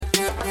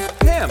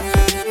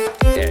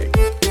egg.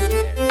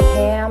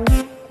 Ham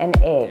and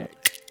egg.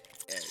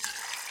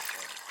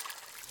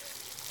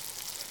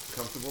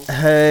 Comfortable?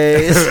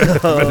 Hey,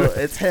 so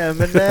it's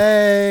Ham and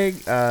Egg,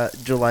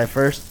 July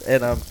 1st,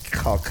 and I'm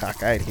all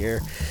cockeyed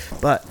here.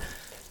 But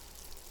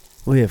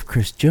we have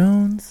Chris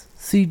Jones,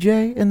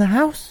 CJ in the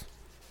house.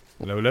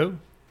 Hello.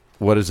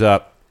 What is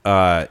up?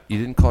 You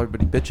didn't call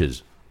everybody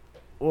bitches,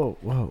 Whoa.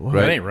 right?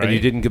 That ain't right. And you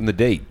didn't give them the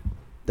date.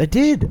 I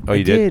did. Oh,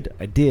 you did?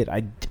 I did. I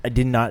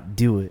did not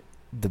do it,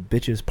 the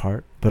bitches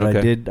part, but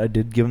Okay. I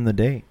did give them the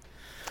date.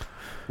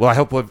 Well, I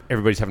hope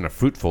everybody's having a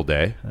fruitful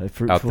day. A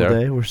fruitful there.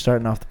 day. We're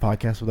starting off the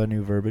podcast with our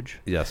new verbiage,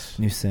 Yes.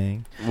 new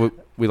saying.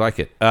 We like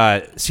it.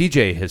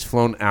 CJ has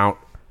flown out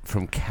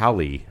from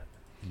Cali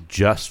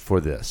just for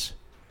this.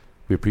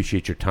 We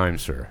appreciate your time,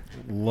 sir.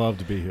 Love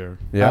to be here.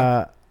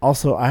 Yeah.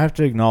 Also, I have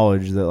to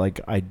acknowledge that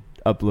I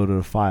uploaded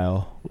a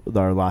file with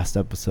our last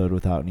episode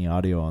without any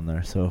audio on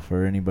there. So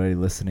for anybody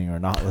listening or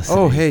not listening,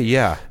 Oh, hey,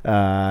 yeah.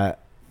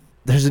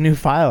 there's a new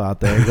file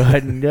out there. Go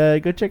ahead and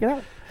go check it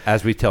out.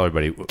 As we tell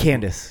everybody,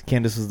 Candace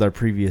was our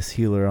previous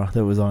healer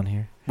that was on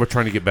here. we're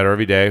trying to get better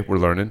every day. We're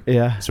learning.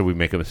 Yeah. So we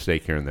make a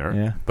mistake here and there.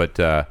 Yeah. But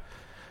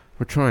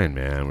we're trying,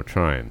 man. We're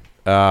trying.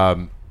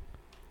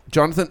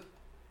 Jonathan.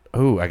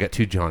 Oh, I got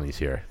two Johnnies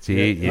here.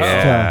 See?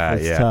 Yeah.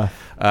 It's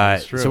tough.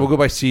 That's true. So we'll go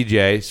by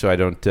CJ so I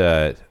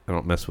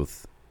don't mess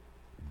with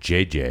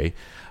JJ.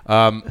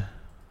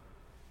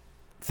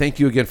 Thank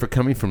you again for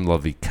coming from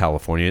lovely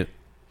California.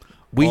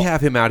 We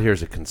have him out here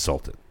as a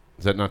consultant.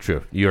 Is that not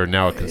true? You are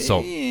now a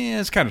consultant. Yeah,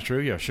 it's kind of true.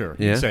 Yeah, sure.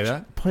 You Yeah? can say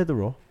that. Play the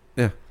role.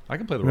 Yeah. I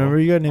can play the Remember,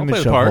 role. you got an I'll image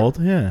play the part. hold.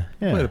 Yeah.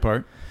 Play the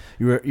part.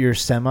 You're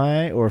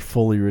semi or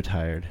fully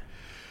retired.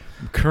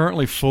 I'm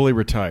currently fully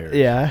retired.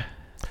 Yeah.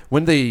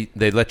 When they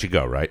let you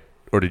go, right?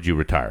 Or did you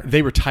retire?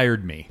 They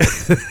retired me.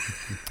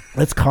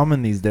 That's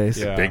common these days.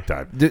 Yeah. Big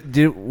time.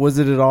 Was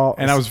it at all?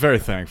 And I was very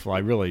thankful. I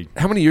really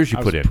How many years you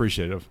I put was in?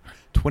 appreciative.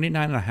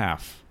 29 and a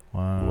half.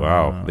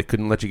 Wow. They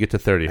couldn't let you get to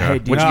 30, huh? Hey,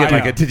 What'd dude, you No, get? I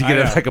Like know. did you I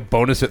get know. like a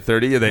bonus at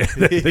 30 or they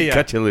Yeah.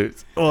 cut you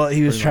loose? Well,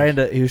 he was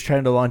Pretty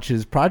trying to launch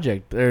his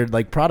project or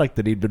product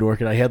that he'd been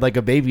working on. He had like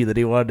a baby that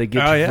he wanted to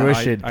get to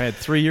fruition. I had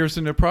 3 years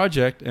in the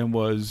project and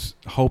was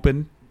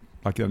hoping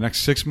like the next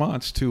 6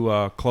 months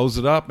to close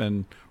it up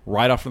and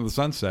ride off into the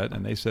sunset.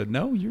 And they said,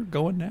 no, you're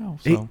going now.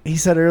 So He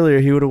said earlier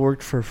he would have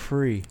worked for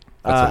free.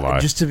 That's a lie.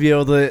 Just to be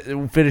able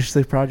to finish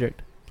the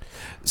project.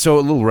 So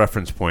a little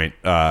reference point.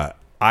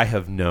 I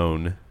have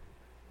known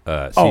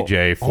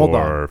CJ hold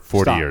for on.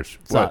 40 Stop. years.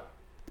 Stop.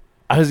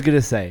 I was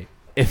gonna say,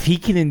 if he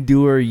can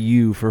endure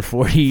you for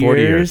 40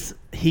 40 years,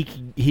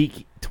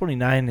 he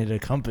 29 at a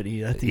company.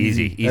 That's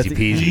Easy That's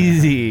peasy.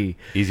 Easy.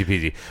 Easy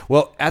peasy.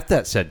 Well, at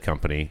that said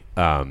company,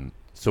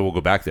 so we'll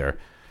go back there.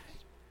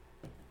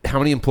 How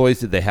many employees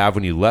did they have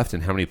when you left,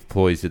 and how many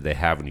employees did they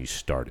have when you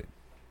started?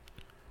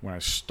 when I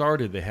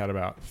started, they had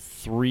about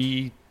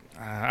 3.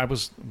 What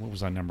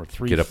was I number?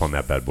 3. Get up on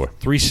that bad boy.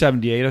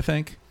 378, I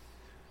think.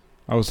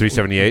 I was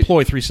 378?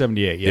 Employee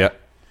 378. Yeah.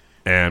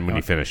 And when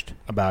you finished,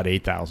 About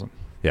 8,000.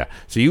 yeah.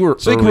 So you were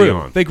So early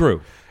on. They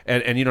grew.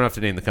 And you don't have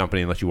to name the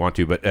company unless you want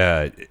to,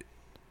 but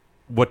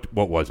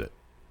what was it?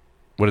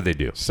 What did they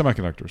do?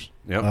 Semiconductors.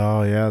 Yep.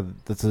 Oh yeah,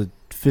 that's a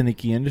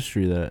finicky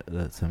industry. That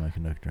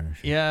semiconductor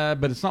industry. Yeah,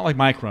 but it's not like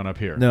Micron up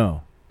here.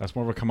 No. That's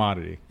more of a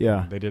commodity.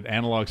 Yeah. They did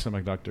analog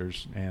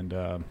semiconductors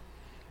and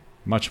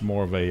much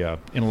more of a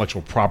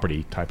intellectual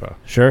property type of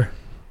Sure.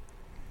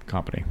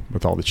 company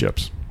with all the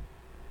chips.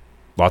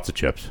 Lots of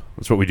chips.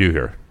 That's what we do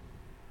here.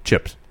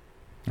 Chips.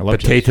 I love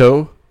chips.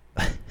 Potato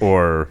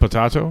or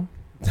Potato?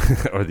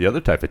 or the other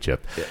type of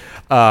chip.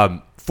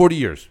 40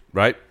 years,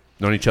 right?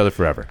 Known each other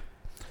forever.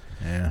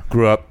 Yeah.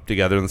 Grew up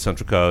together on the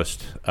Central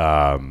Coast,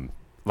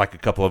 like a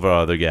couple of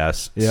our other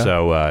guests. Yeah.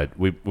 So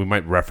we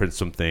might reference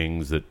some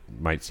things that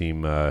might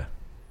seem, I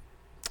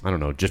don't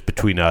know, just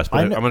between us. But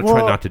I'm going to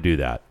try not to do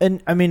that.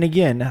 And I mean,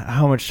 again,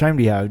 how much time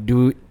do you have?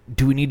 Do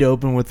we need to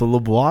open with the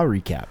LeBlanc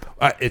recap?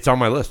 It's on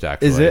my list,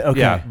 actually. Is it? Okay.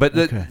 Yeah. But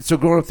Okay. so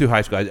growing up through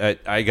high school,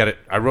 I got it.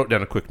 I wrote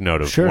down a quick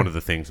note of Sure. one of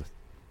the things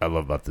I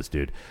love about this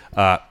dude.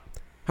 How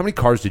many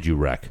cars did you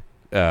wreck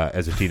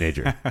as a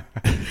teenager?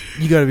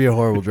 You got to be a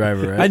horrible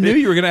driver, right? I knew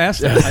you were going to ask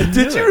that. I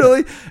Did knew you it.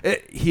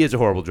 really? He is a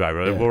horrible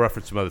driver. Yeah. We'll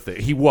reference some other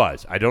things. He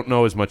was. I don't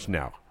know as much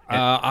now.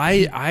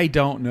 I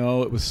don't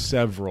know. It was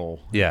several.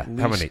 Yeah. At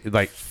How least many?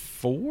 Like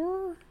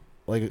 4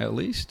 Like at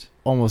least.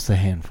 almost a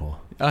handful.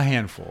 A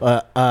handful.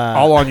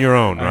 all on your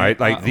own, right?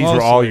 Like these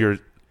were all mostly. your.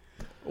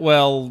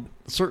 Well,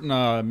 certain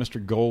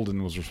Mr.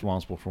 Golden was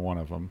responsible for one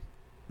of them.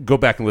 Go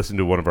back and listen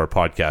to one of our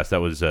podcasts. That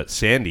was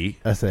Sandy.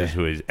 Essay.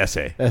 Who is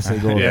Essay. Essay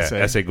Golden. Yeah,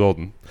 Essay. Essay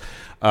Golden.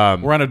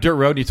 We're on a dirt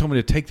road, and he told me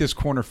to take this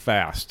corner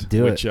fast.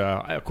 Do which,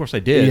 of course, I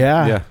did.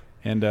 Yeah. Yeah.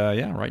 And,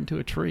 right into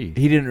a tree.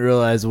 He didn't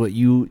realize what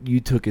you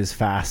took as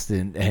fast,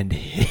 and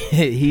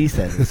he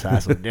said his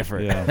fast was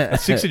different. Yeah. A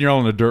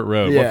 16-year-old on a dirt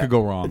road. Yeah. What could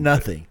go wrong?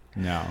 Nothing.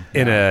 No.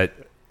 In a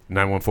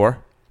 914.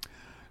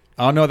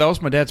 Oh, no, that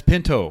was my dad's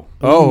Pinto.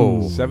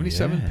 Oh,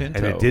 77 yeah. Pinto.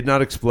 and it did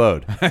not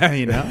explode.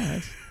 You know?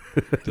 That's,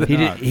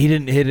 He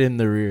didn't hit in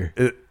the rear.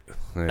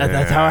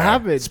 That's how it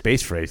happened.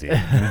 Space phrasing.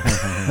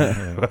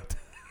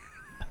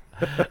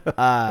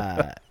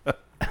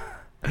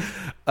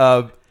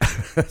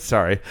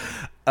 Sorry.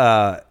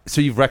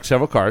 So you've wrecked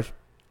several cars.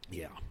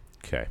 Yeah.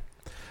 Okay.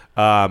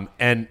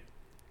 And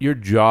your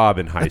job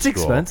in high That's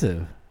school.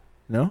 expensive.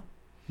 No?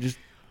 Just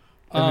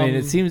I mean,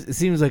 it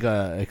seems like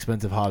a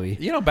expensive hobby.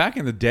 You know, back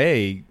in the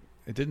day,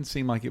 it didn't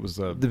seem like it was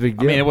the big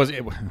I mean,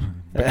 deal.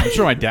 I'm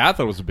sure my dad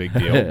thought it was a big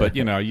deal, but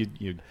you know,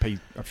 you'd pay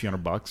a few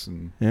 $100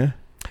 and Yeah.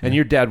 And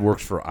your dad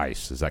works for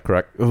ICE. Is that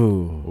correct?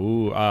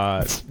 Ooh.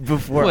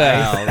 Before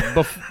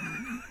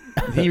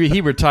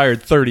he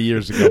retired 30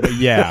 years ago, but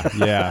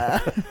yeah.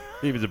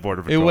 He was a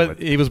border patrolman.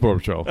 He was Border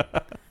Patrol.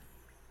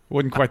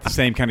 Wasn't quite the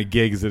same kind of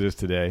gig as it is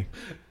today.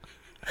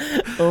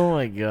 Oh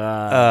my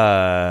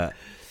god.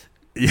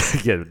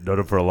 Yeah, known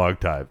him for a long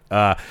time.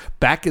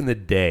 Back in the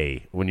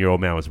day, when your old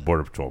man was a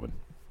border patrolman,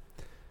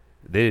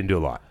 they didn't do a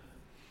lot.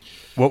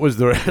 What was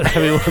the? I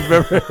mean,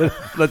 remember?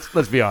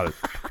 Let's be honest.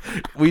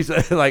 We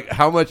said, like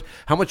how much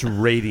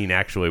raiding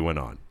actually went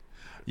on.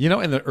 You know,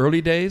 in the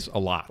early days, a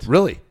lot.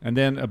 Really? And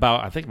then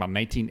I think about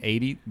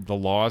 1980, the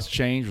laws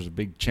changed. There was a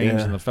big change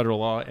in the federal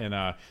law,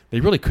 and they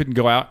really couldn't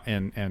go out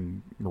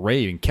and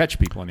raid and catch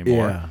people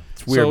anymore. Yeah.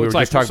 It's weird. So We it's were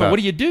like, just talking so about.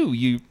 what do?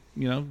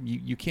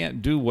 You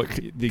can't do what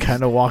the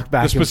Kind of walk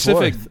back the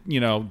specific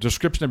and forth.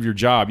 Description of your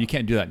job. You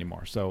can't do that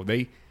anymore. So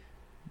they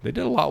did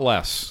a lot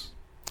less.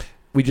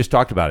 We just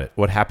talked about it.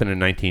 What happened in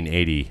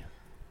 1980?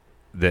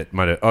 That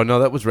might have. Oh no,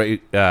 that was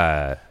right.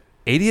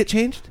 80 it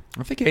changed.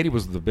 I think 80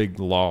 was the big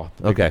law.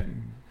 Okay.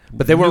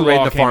 But they weren't new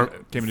raiding law the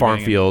came into farm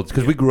being. fields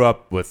because we grew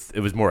up with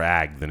it was more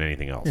ag than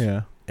anything else.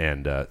 Yeah.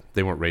 And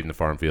they weren't raiding the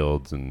farm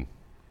fields and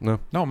no.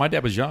 No, my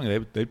dad was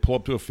young. They'd pull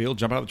up to a field,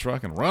 jump out of the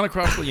truck, and run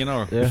across the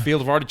the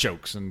field of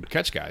artichokes and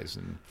catch guys.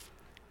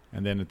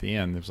 And then at the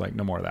end, it was like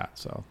no more of that.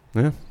 So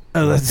Yeah.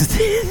 Oh, that's the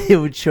thing. They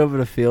would show up in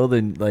a field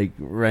and like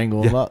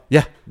wrangle them up.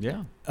 Yeah.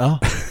 yeah, Oh,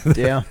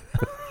 damn.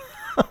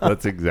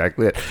 That's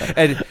exactly it.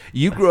 And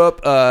you grew up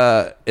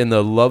in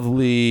the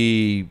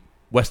lovely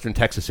Western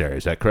Texas area.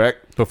 Is that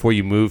correct? Before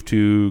you moved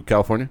to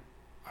California?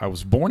 I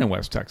was born in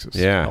West Texas.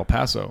 Yeah. El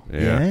Paso.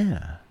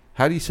 Yeah.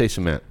 How do you say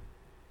cement?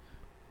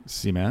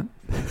 Cement.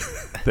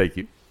 Thank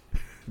you.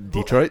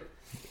 Detroit?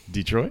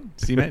 Detroit.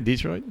 Cement.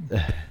 Detroit.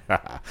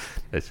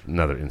 That's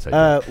another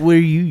insight. Were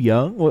you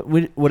young?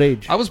 What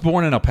age? I was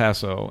born in El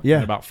Paso. Yeah.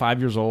 And about 5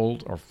 years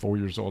old or 4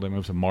 years old, I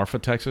moved to Marfa,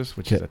 Texas,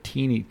 which is a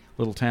teeny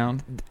little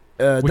town.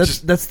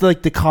 That's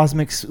like the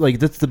cosmics. Like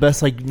that's the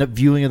best like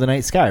viewing of the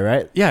night sky,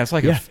 right? Yeah, it's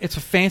like Yeah. it's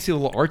a fancy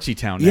little artsy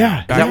town.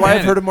 Yeah. Now. Is that why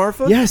I've heard of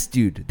Marfa? Yes,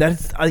 dude.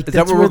 That's like. Is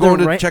that where we're going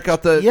to check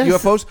out the Yes.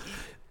 UFOs?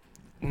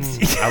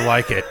 I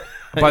like it.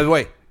 By the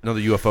way, another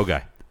UFO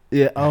guy.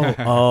 Yeah.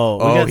 Oh.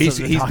 We got he's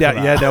something to talk down.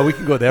 about. Yeah, no, we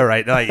can go there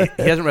right now. He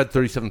hasn't read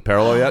 37th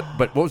Parallel yet.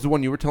 But what was the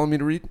one you were telling me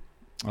to read?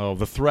 Oh,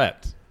 The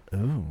Threat.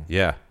 Ooh.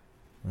 Yeah.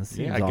 That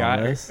seems Yeah,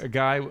 ominous. a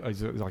guy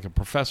was like a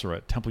professor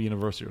at Temple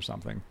University or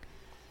something,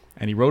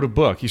 and he wrote a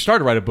book. He started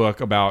to write a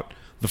book about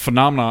the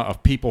phenomena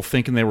of people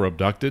thinking they were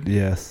abducted.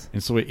 Yes.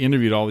 And so he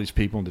interviewed all these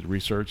people and did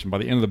research. And by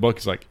the end of the book,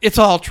 he's like, "It's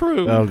all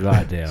true." Oh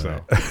god damn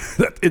So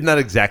it. Isn't that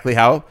exactly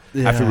how?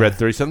 After we Yeah. read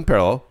 37th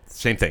Parallel,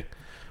 same thing.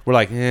 We're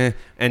like, and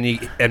Ben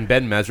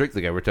Mesrick,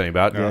 the guy we're telling you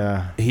about,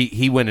 Yeah.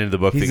 he went into the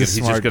book He's thinking a he's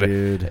smart just gonna,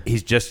 dude.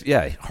 he's just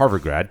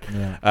Harvard grad,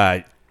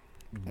 Yeah.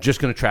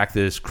 just gonna track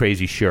this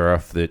crazy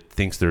sheriff that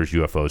thinks there's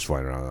UFOs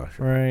flying around.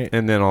 Right.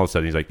 And then all of a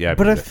sudden he's like, yeah,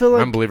 But I feel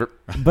like- I'm a believer.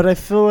 But I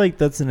feel like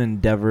that's an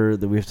endeavor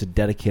that we have to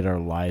dedicate our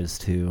lives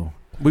to.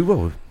 We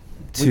will,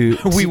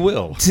 we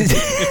will.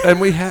 and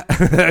we have.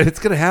 It's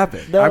gonna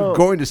happen. No.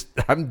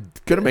 I'm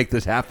gonna make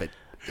this happen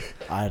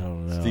I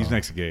don't know. Steve's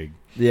next gig.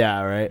 Yeah.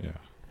 Right. Yeah.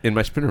 in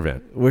my sprinter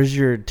van. Where's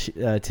your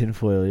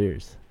tinfoil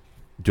ears?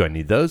 Do I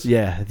need those?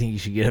 Yeah, I think you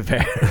should get a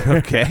pair.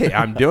 Okay,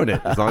 I'm doing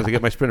it as long as I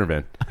get my sprinter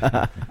van.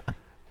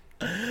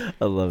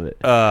 I love it.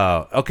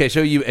 Okay,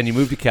 so you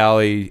moved to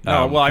Cali.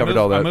 No, well, covered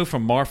all that. I moved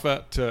from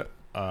Marfa to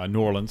New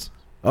Orleans.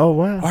 Oh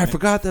wow. Oh, I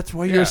forgot. That's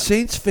why you're Yeah. a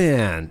Saints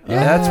fan.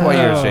 That's why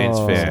you're a Saints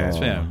Oh. fan. Saints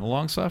fan,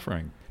 long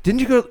suffering. Didn't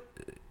you go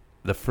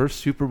the first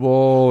Super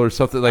Bowl or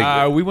something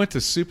like We went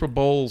to Super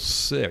Bowl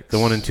VI. the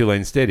one in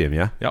Tulane Stadium?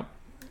 Yeah. Yep.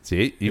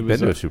 See, you've was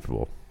been to a- a Super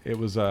Bowl. It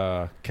was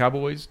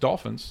Cowboys,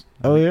 Dolphins.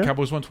 Oh, yeah?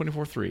 Cowboys won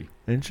 24-3.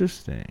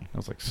 Interesting. I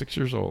was like 6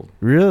 years old.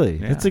 Really?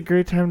 Yeah. That's a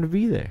great time to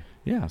be there.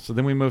 Yeah. So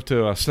then we moved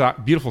to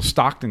beautiful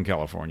Stockton,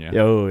 California,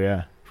 Oh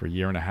yeah. for a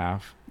year and a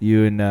half.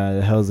 You and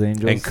the Hell's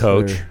Angels And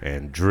Coach or-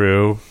 and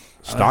Drew.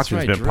 Stockton's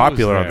right, been Drew's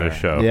popular on there. this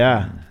show.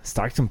 Yeah,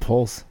 Stockton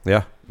Pulse,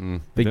 Yeah.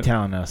 Mm. big Then-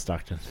 town now.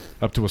 Stockton.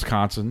 Up to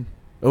Wisconsin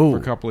for a Oh,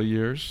 couple of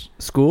years.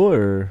 school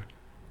or?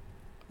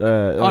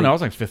 Oh no, I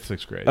was like 5th,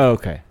 6th grade. Oh,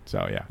 okay. So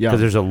yeah. Yeah, Because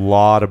there's a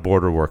lot of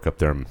border work up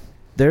there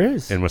there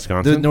is. in The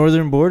Wisconsin.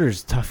 northern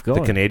border's tough The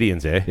going.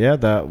 Canadians, eh? Yeah,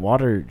 that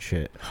water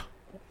shit.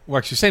 Well,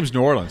 actually, same as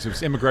New Orleans. It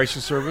was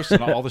immigration service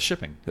and all the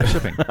shipping. The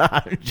shipping.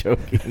 I'm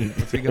joking.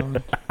 What's he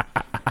going?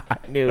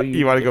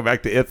 You want to go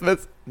back to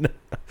Isthmus?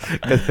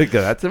 Because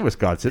that's in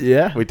Wisconsin.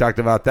 Yeah. We talked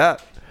about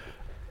that.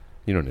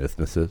 You know what an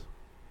Isthmus is?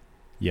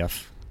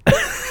 Yes.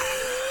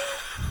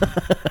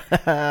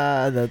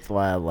 That's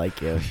why I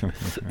like you.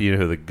 You know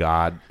who the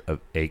god of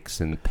aches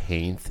and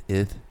pains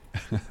is?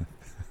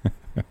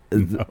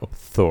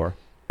 Thor.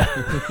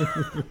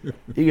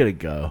 You gotta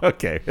go.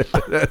 Okay.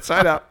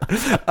 Sign up.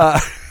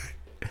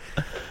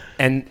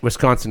 And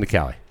Wisconsin to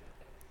Cali.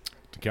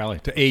 To Cali.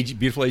 To AG,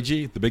 beautiful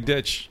AG, the big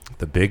ditch.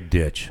 The big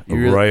ditch.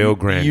 You Arroyo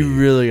Grande. You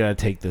really gotta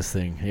take this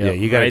thing. yeah,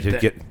 you got to right just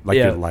there. get like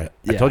Yeah. you like.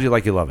 I Yeah. told you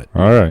like you love it.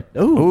 All right.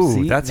 Oh, Ooh,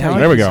 see? that's Now how I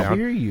There we can go.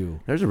 Hear you.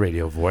 There's a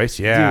radio voice.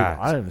 Yeah.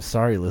 Dude, I'm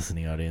sorry,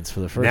 listening audience, for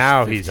the first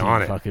Now he's 15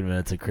 on it. fucking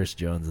minutes of Chris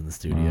Jones in the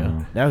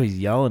studio. Now he's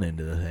yelling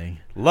into the thing.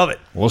 Love it.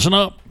 Listen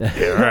up.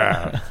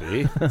 Yeah.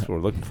 See? That's what we're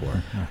looking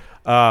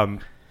for.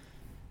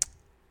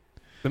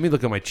 Let me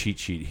look at my cheat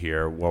sheet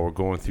here while we're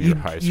going through your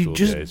high you school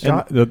just days.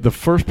 got- And the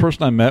first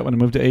person I met when I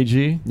moved to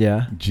AG,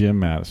 Yeah. Jim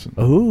Madison.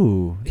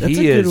 Ooh, that's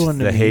He a good is one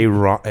to the meet. Hey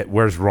Ron,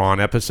 Where's Ron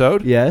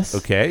episode. Yes.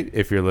 Okay,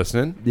 if you're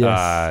listening.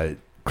 Yes.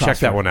 Check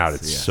that one out.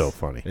 Cross-reference, It's yes. so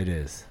funny. It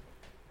is.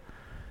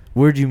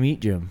 Where'd you meet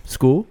Jim?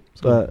 School?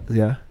 Yeah.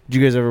 Did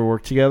you guys ever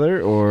work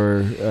together,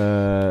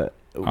 or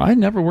I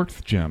never worked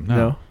with Jim.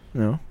 No.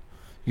 No.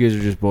 You guys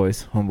are just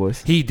boys,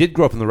 homeboys. He did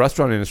grow up in the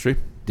restaurant industry,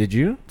 Did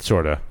you?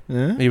 sort of.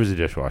 Yeah. He was a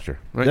dishwasher.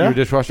 Right? Yeah. You were a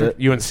dishwasher? Yeah.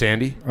 You and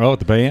Sandy? Oh, at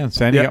the Bay Inn.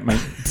 Sandy Yeah. got my...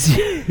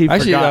 He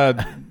Actually,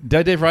 forgot.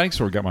 Dead Dave Writing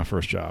Store got my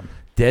first job.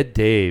 Dead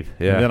Dave.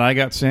 Yeah. And then I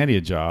got Sandy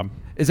a job.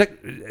 Is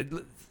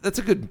that's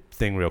a good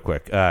thing, real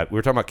quick. We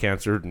were talking about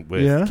cancer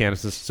with Yeah.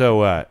 Candace.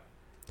 So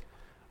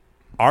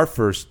our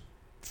first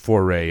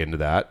foray into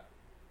that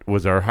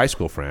was our high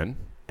school friend,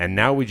 and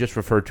now we just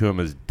refer to him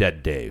as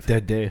Dead Dave.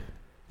 Dead Dave.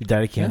 You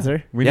died of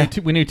cancer? We Yeah.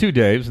 knew two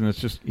Daves, and it's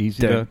just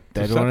easy to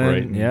Dead separate. one,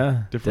 and yeah.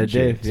 Dead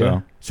differentiate. Dave,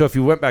 yeah. So if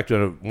you went back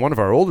to one of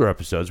our older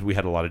episodes, we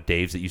had a lot of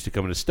Daves that used to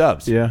come into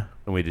Stubbs. Yeah.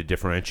 And we had to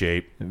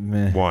differentiate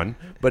Meh. one.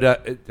 But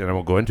and I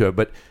won't go into it,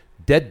 but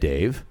Dead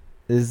Dave,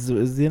 Is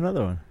the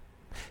another one?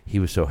 he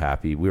was so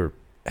happy. We were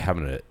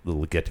having a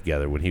little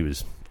get-together when he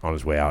was on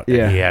his way out.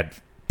 Yeah. And he had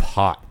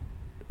pot.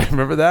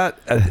 Remember that?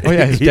 Oh,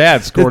 yeah, his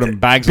dad scored him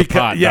bags of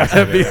pot. Yeah. back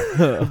in the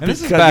day. And this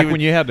is because back he when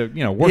you had to, work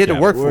he had to at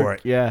it. work for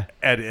it. Yeah.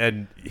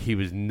 And he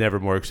was never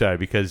more excited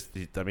because,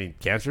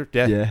 cancer,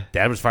 Dad, Yeah.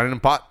 Dad was finding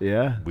him pot.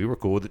 Yeah. We were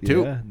cool with it,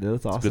 too. Yeah,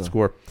 that's awesome. It's a good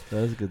score.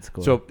 That was a good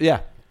score. So,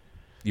 yeah,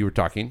 you were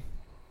talking.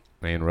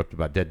 I interrupted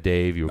about Dead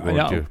Dave. You were I going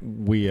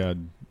know. to.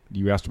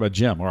 You asked about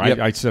Jim, or Yep.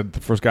 I said the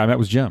first guy I met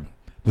was Jim.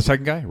 The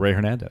second guy, Ray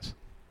Hernandez.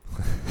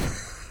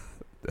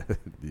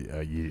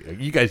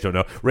 You guys don't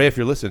know. Ray, if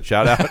you're listening,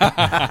 shout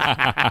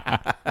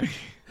out.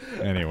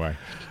 Anyway.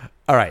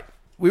 All right.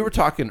 We were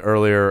talking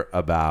earlier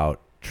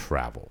about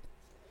travel.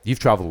 You've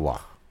traveled a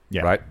lot,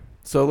 Yeah. right?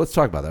 So let's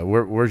talk about that.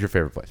 Where's your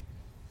favorite place?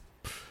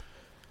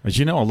 As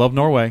you know, I love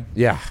Norway.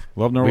 Yeah.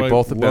 Love Norway. We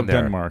both have love been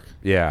there. Denmark.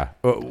 Yeah.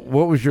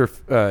 What was your,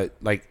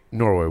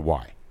 Norway,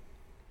 why?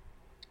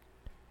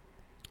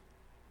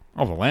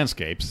 Oh, the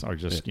landscapes are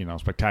just,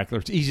 spectacular.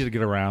 It's easy to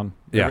get around.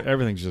 Yeah.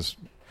 Everything's just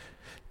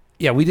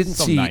Yeah, we didn't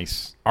so see.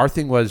 nice. Our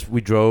thing was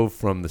we drove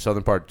from the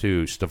southern part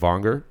to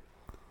Stavanger.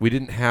 We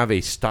didn't have a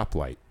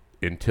stoplight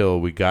until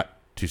we got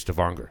to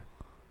Stavanger.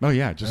 Oh,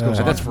 yeah. It just goes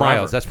And on that's forever.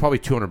 miles. That's probably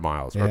 200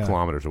 miles or Yeah.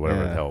 kilometers or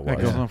whatever Yeah. the hell it That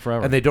was. goes on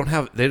forever. And they don't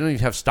even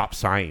have stop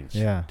signs.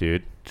 Yeah.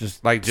 Dude.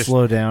 just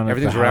Slow down. at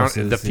Everything's the around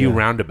houses, the few yeah.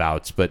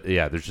 roundabouts, but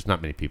yeah, there's just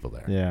not many people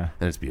there. Yeah.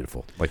 And it's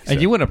beautiful. Like you And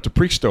said. you went up to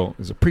Preekstolen.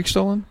 Is it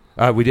Preekstolen?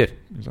 We did.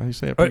 Is that how you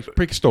say it? Uh,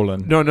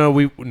 Preekstolen. No,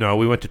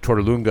 we went to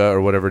Tortelunga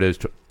or whatever it is,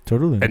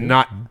 Totally. and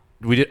not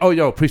we did. Oh,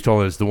 no,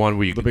 Priestholm is the one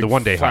where you The big the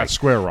one day flat hike,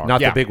 square rock.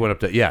 not Yeah. the big one up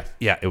to. Yeah,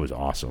 it was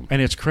awesome. And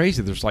it's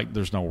crazy.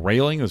 There's no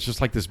railing. It's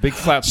just like this big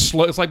flat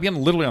slope. It's like being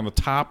literally on the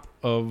top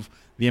of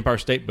the Empire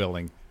State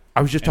Building.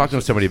 I was just talking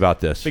to somebody about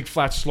this. Big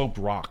flat sloped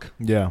rock.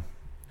 Yeah.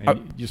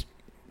 And you just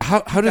How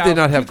did they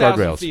not have 2,000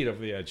 guardrails? feet over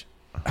the edge.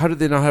 How did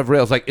they not have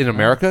rails? Like in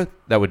America,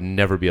 that would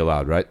never be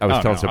allowed, right? I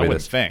was telling I somebody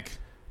wouldn't this. think.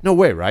 No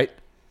way, right?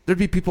 There'd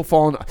be people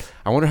falling.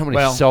 I wonder how many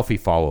Well- selfie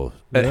follows.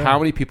 Yeah. How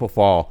many people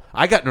fall?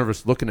 I got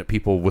nervous looking at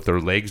people with their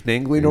legs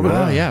dangling over Oh,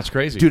 there. yeah, it's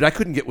crazy. Dude, I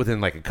couldn't get within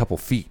like a couple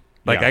feet.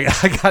 Like Yeah.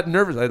 I got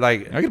nervous. I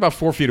get about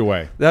 4 feet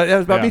away. that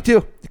was about Yeah. me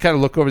too. You kind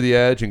of look over the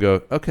edge and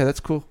go, okay,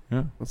 that's cool.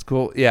 Yeah. That's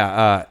cool.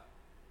 Yeah,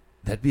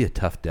 that'd be a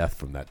tough death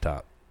from that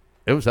top.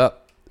 It was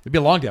up. It'd be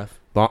a long death.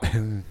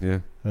 Yeah.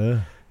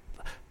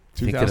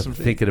 2,000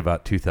 feet. Thinking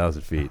about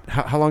 2,000 feet.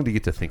 How long do you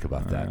get to think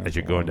about that as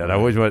you're going down? I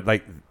always want,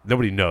 like,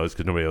 nobody knows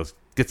because nobody else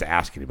gets to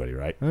ask anybody,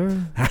 right?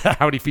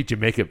 How many feet you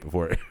make it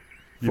before you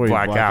Before you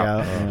black black out?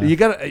 out, yeah. You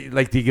gotta,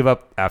 like, do you give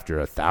up after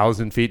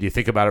 1,000 feet? Do you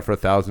think about it for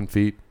 1,000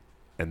 feet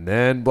and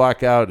then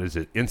black out? Is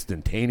it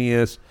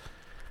instantaneous?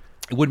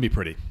 It wouldn't be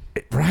pretty.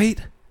 Right?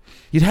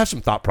 You'd have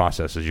some thought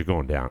process as you're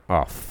going down.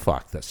 Oh,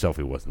 fuck, that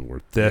selfie wasn't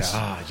worth this.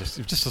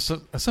 Just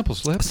a simple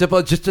slip.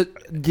 Simple, just a,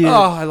 Dude,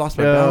 I lost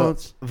my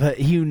balance. But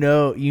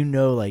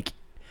like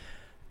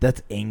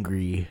that's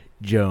angry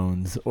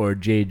Jones or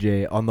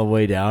JJ on the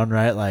way down,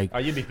 right? Like, Oh,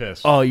 you'd be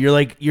pissed. oh, you're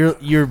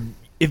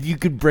if you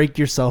could break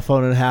your cell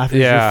phone in half as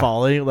Yeah. you're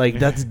falling, like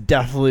that's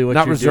definitely what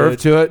Not you're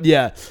reserved doing. to it?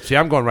 Yeah. See,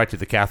 I'm going right to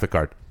the Catholic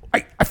card.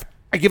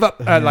 I give up.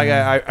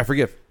 I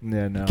forgive.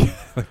 Yeah, no.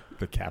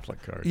 The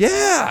Catholic card.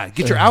 Yeah,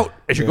 get your out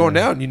as you're going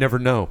down. You never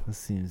know. That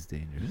seems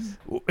dangerous.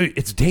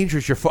 It's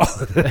dangerous. You're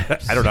falling.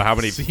 I don't know how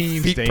many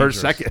Seems feet per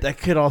dangerous. second. That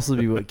could also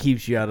be what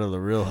keeps you out of the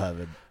real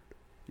heaven.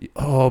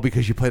 Oh,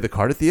 because you play the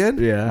card at the end?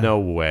 Yeah. No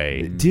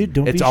way. Dude,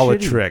 don't It's be all shitty.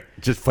 a trick.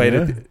 Just play it.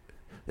 Yeah.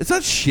 It's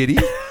not shitty.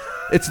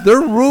 It's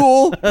their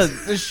rule.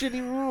 It's a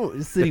shitty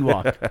rule. City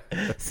walk.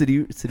 City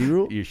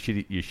rule. You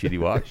shitty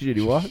walk.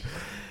 Shitty walk.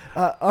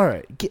 All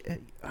right.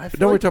 I feel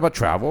No, we're like- talking about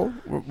travel.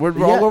 We're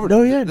Yeah, all over.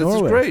 no, yeah, this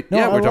Norway. is great. No,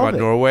 yeah, I we're talking love about it.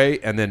 Norway,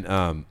 and then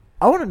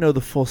I want to know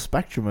the full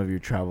spectrum of your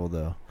travel,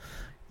 though.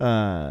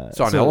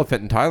 saw an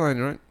elephant in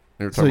Thailand, right?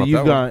 We were So talking you've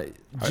about that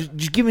gone.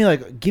 Just give me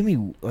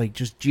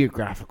just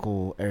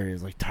geographical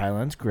areas. Like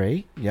Thailand's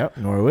great. Yep.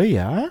 Norway,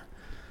 yeah.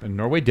 And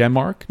Norway,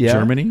 Denmark, Yeah.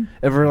 Germany,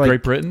 Ever like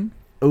Great Britain.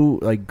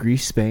 like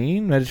Greece,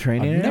 Spain,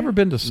 Mediterranean? I've never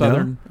been to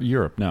Southern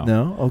Europe. No.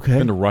 No. Okay.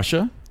 Been to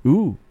Russia.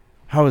 Ooh,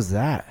 how was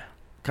that?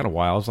 Kind of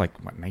wild. It was like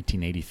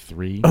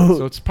 1983. Oh,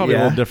 so it's probably a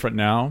yeah. little different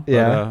now. But,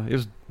 Yeah. it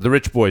was The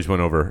rich boys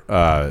went over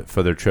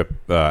for their trip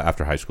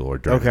after high school or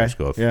during high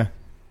school. Yeah.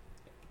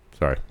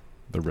 Sorry.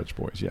 the rich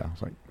boys. Yeah,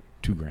 it's like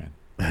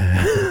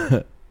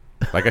 $2,000.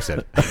 Like I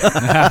said,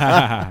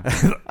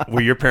 were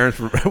your parents?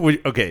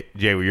 Okay,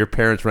 Jay, were your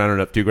parents rounding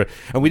up $2,000?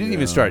 And we didn't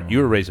even start. You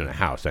were raised in a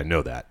house. I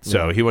know that.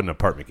 So he wasn't an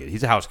apartment kid.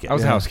 He's a house kid. I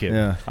was a house kid.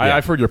 Yeah.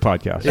 I've heard your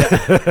podcast.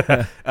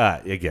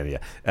 Again,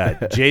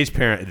 yeah. Jay's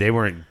parents, they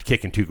weren't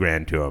kicking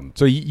 $2,000 to him.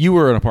 So you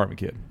were an apartment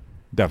kid,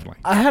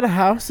 definitely. I had a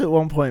house at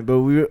one point, but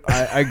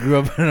I grew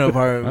up in an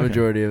apartment Okay.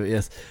 majority of it.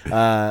 Yes,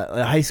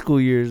 high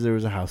school years there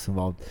was a house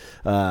involved,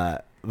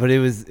 but it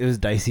was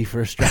dicey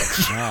for a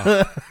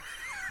stretch.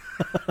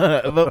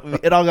 But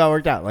it all got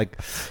worked out. Like,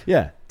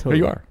 yeah, totally.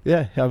 Here you are.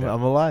 Yeah, I'm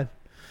alive.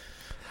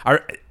 I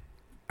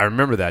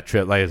remember that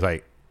trip. Like, it's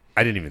like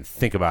I didn't even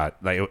think about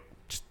it. Like, it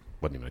just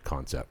wasn't even a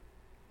concept.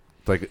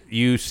 Like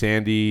you,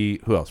 Sandy,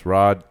 who else?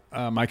 Rod.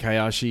 Mike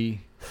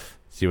Hayashi.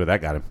 See what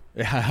that got him.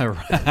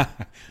 Yeah.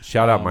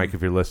 Shout out, Mike,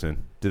 if you're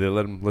listening. Did they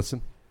let him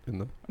listen? In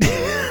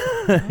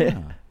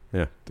the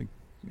yeah,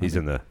 he's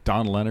in the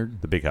Don Leonard.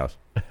 big house.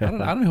 I don't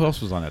know who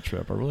else was on that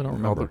trip. I really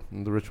don't All remember.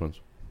 the rich ones.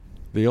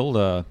 The old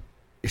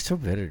You're so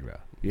bitter, bro.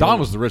 Don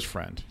was the rich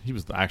friend. He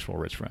was the actual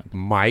rich friend.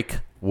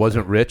 Mike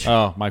wasn't rich.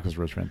 Oh, Mike was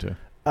a rich friend too.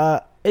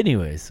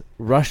 Anyways,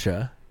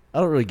 Russia. I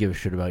don't really give a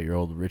shit about your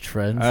old rich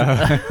friends.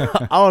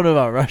 I want to know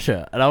about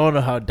Russia, and I want to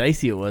know how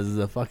dicey it was as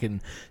a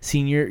fucking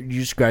senior. You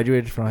just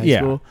graduated from high Yeah.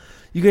 school.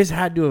 You guys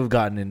had to have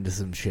gotten into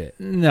some shit.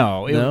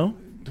 No, No?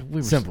 we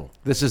were Simple.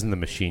 This isn't the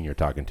machine you're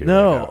talking to.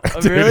 No,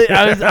 right now. really?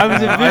 I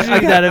was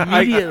envisioning that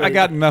immediately. I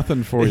got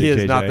nothing for He you.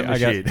 is JJ. not the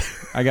machine.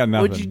 I got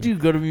nothing. What'd you do?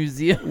 Go to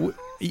museum?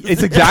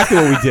 It's exactly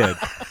what we did.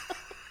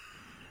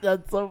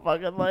 That's so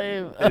fucking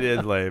lame. It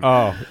is lame.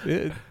 Oh,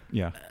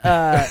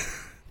 yeah.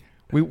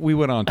 We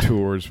went on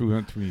tours. We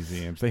went to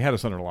museums. They had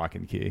us under lock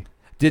and key.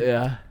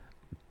 Yeah.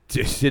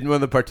 Didn't one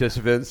of the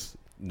participants,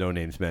 no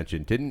names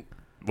mentioned, didn't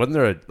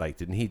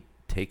he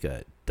take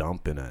a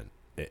dump in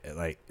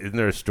isn't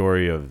there a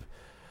story of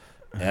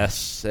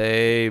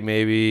essay,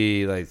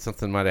 maybe like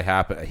something might have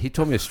happened? He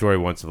told me a story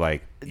once of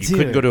like you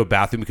couldn't Dude. go to a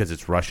bathroom because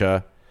it's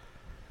Russia.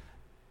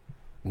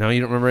 No,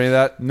 you don't remember any of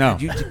that? No.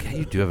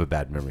 You do have a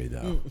bad memory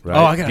though, right?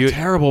 Oh, I got a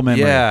terrible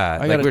memory. Yeah,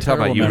 I like got we're a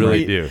talking about, terrible you memory.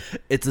 really do.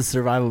 It's a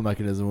survival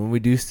mechanism when we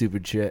do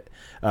stupid shit.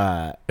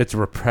 It's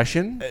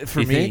repression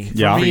For you me, think? for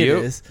Yeah. me For it you?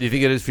 is. Do you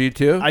think it is for you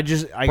too?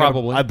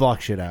 Probably. I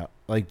block shit out.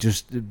 Like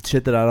just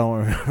shit that I don't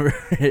remember.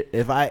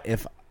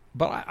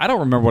 But I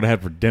don't remember what I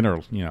had for dinner.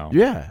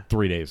 Yeah.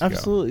 3 days ago.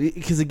 Absolutely,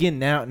 because again,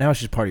 now it's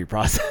just part of your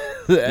process.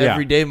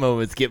 Everyday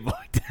moments get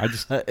blocked out. I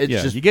just It's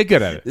just- you get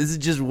good at it. This is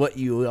just what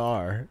you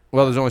are.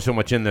 Well, there's only so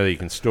much in there that you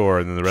can store,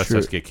 and then the rest True.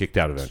 has to get kicked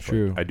out eventually.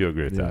 True. I do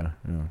agree with that.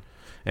 Yeah.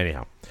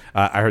 Anyhow,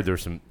 I heard there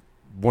was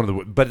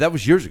but that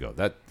was years ago.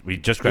 That we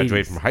just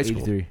graduated 80s, from high school.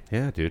 83.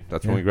 Yeah, dude,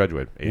 that's Yeah. when we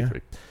graduated. Yeah.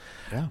 83.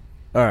 Yeah.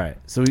 All right,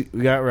 so we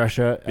got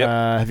Russia. Yep.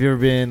 Have you ever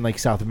been like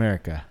South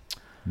America,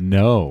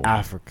 No.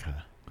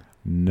 Africa,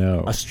 No.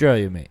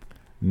 Australia, mate?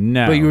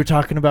 No. But you were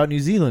talking about New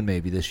Zealand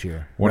maybe this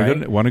year. want right?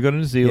 to go to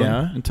New Zealand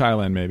Yeah. and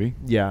Thailand maybe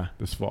Yeah.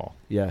 this fall,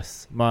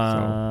 Yes.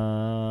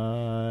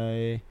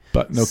 My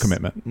but no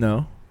commitment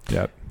no.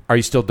 yet. Are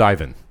you still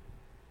diving?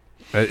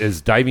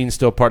 Is diving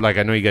still part? Like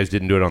I know you guys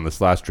didn't do it on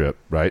this last trip,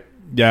 right?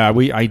 Yeah,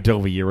 I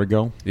dove a year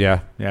ago.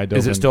 Yeah. Yeah, I dove.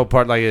 Is it in- still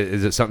part? Like,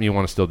 is it something you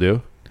want to still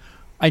do?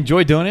 I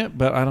enjoy doing it,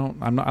 but I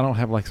don't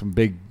have like some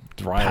big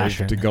drive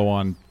Passion. to go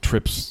on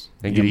trips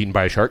And get eaten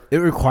by a shark? It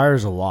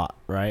requires a lot,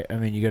 right? I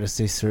mean, you got to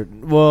stay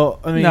certain. Well,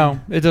 I mean, No,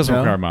 it doesn't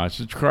No? require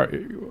much.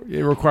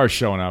 It requires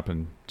showing up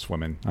and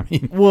swimming. I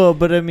mean, Well,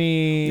 but I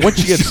mean, once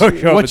you get Show up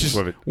and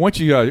swimming. once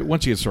you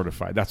get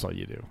certified, that's all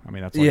you do. I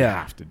mean, that's all you Yeah.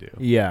 have to do.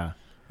 yeah.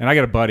 And I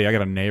got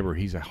a neighbor.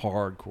 He's a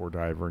hardcore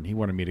diver, and he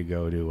wanted me to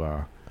go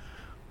to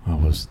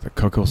what was the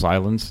Cocos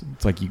Islands?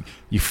 It's like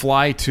you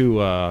fly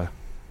to I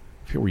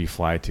forget where you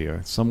fly to,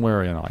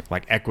 somewhere in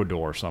like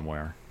Ecuador or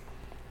somewhere,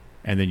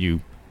 and then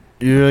you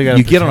You really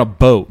got get on a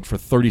boat for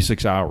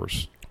 36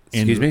 hours.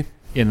 Excuse me?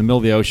 In the middle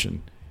of the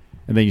ocean,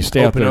 and then you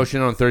stay out Open there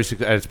ocean on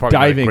 36. It's probably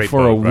not a diving great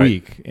for a boat, right?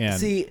 week. And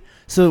See,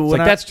 so it's when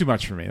like that's too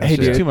much for me. That's Hey,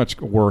 just dude. too much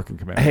work and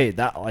commitment. Hey,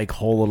 that like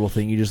whole little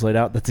thing you just laid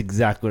out, that's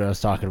exactly what I was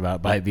talking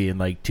about by it being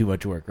like too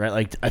much work, right?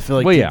 Like I feel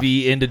like Well, to yeah.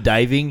 be into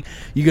diving,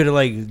 you gotta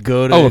like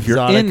go to If you're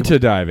exotic into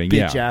diving,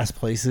 bitch yeah. ass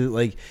places.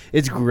 Like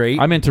it's great.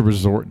 I'm into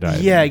resort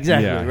diving. Yeah,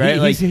 exactly, right?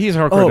 Like- He's a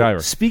hardcore oh,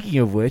 diver. speaking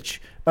of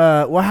which,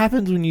 what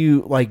happens when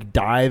you like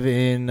dive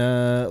in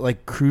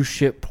like cruise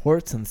ship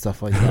ports and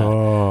stuff like that?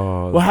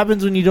 Oh. What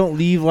happens when you don't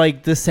leave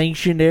like the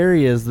sanctioned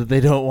areas that they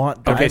don't want?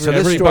 Okay, divers? so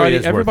this story is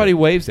worth everybody it.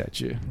 waves at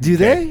you. do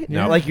they?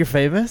 No. Like you're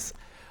famous?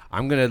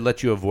 I'm going to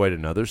let you avoid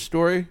another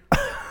story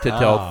to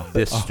tell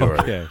this story.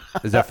 Okay.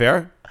 Is that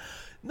fair?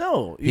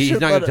 No, you He's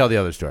should not let going to it- tell the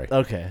other story.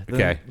 Okay.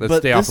 Okay, let's but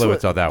stay off this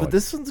limits one- on that But one.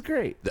 this one's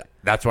great.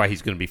 That's why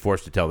he's going to be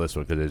forced to tell this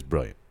one because it's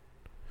brilliant.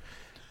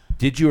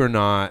 Did you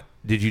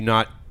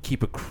not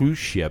keep a cruise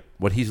ship,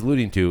 what he's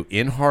alluding to,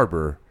 in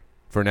harbor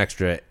for an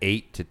extra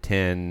 8 to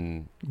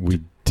 10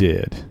 We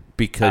did.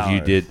 because you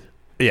Hours.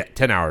 did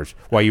 10 hours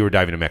while you were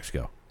diving to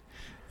Mexico?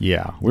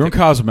 Yeah. We were in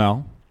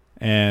Cozumel,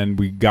 and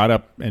we got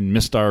up and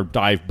missed our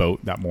dive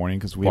boat that morning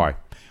because we Why?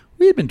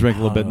 had been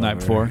drinking a little bit the night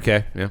before.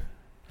 Okay, yeah.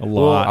 A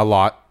lot. A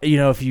lot. You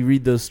know, if you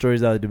read those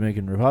stories out of the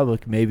Dominican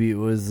Republic, maybe it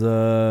was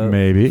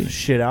Maybe.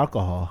 shit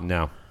alcohol.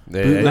 No.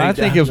 Bootleg No, I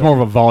think it was more of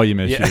a volume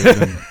issue. Yeah.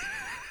 than-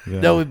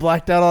 No, we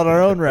blacked out on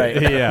our own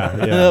right.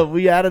 Yeah.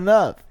 We had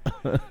enough.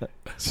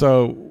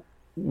 So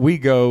we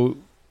go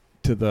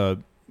to the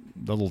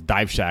little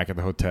dive shack at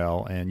the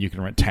hotel, and you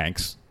can rent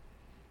tanks.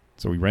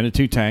 So we rented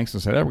 2 tanks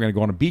and said, we're going to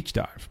go on a beach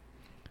dive.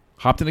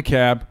 Hopped in a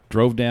cab,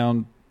 drove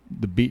down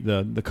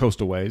the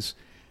coastal ways,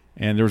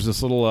 and there was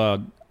this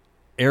little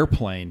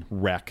airplane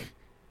wreck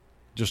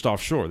just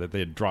offshore that they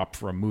had dropped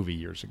for a movie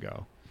years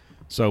ago.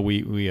 So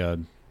we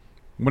wanted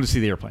to see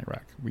the airplane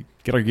wreck. We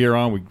get our gear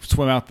on, we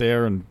swim out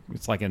there, and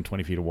it's like in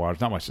 20 feet of water.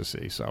 It's not much to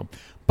see.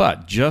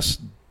 But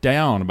just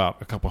down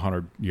about a couple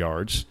hundred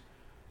yards,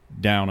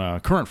 down a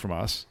current from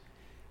us,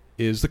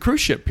 is the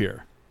cruise ship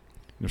pier.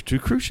 There's 2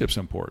 cruise ships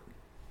in port.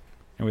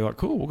 And we thought,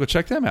 cool, we'll go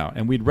check them out.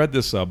 And we'd read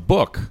this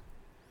book,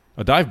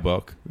 a dive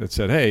book, that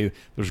said, hey,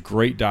 there's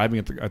great diving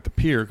at the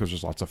pier because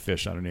there's lots of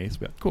fish underneath.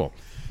 But cool.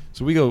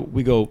 So we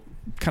go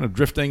kind of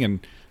drifting and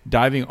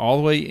diving all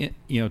the way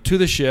in, to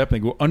the ship,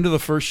 and go under the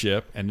first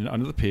ship, and then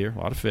under the pier, a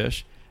lot of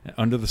fish, and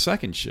under the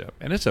second ship.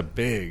 And it's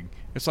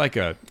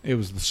it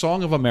was the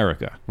Song of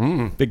America,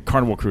 big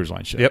Carnival Cruise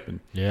Line ship. Yep.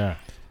 Yeah.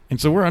 And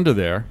so we're under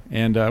there,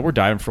 and we're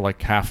diving for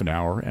like half an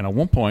hour. And at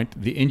one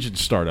point, the engines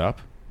start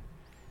up.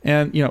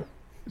 And,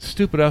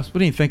 stupid us, we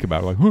didn't even think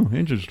about it. Like,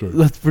 engines start.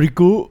 That's pretty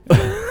cool.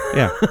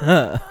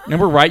 Yeah.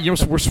 And we're right,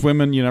 we're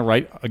swimming,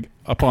 right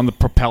up on the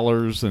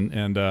propellers.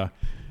 And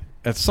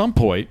at some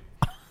point,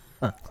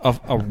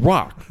 a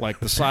rock like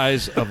the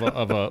size of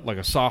a like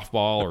a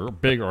softball or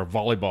big or a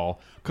volleyball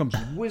comes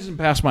whizzing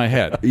past my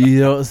head. You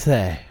don't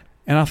say.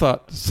 And I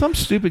thought, some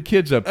stupid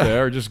kids up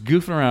there are just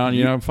goofing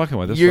around, fucking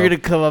with us. You're So-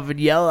 going to come up and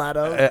yell at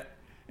them.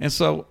 And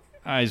so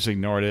I just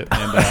ignored it,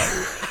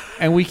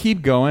 and we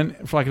keep going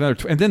for like another.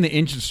 And then the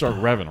engines start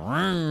revving,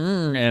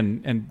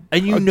 and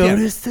And you again,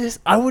 noticed this?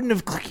 I wouldn't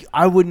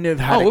have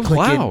had Oh, it it was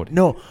click in. loud.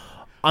 No,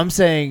 I'm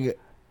saying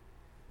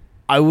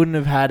I wouldn't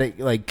have had it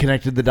like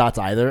connected the dots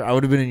either. I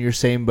would have been in your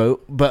same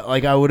boat, but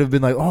like I would have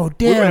been like, oh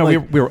damn,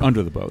 we were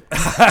under the boat.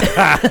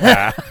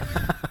 that's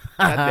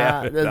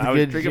I was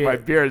good drinking shit. my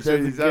beer as soon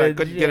as he That's said I good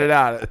couldn't shit. get it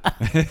out.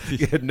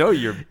 You had know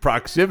your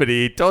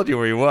proximity. He told you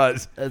where he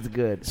was. That's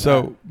good.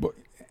 So,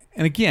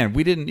 and again,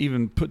 we didn't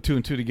even put 2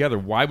 and 2 together.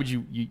 Why would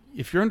you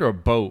if you're under a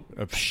boat,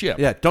 a ship,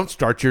 Yeah, don't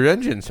start your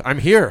engines. I'm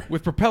here.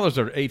 with propellers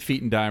that are 8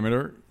 feet in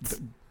diameter,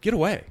 get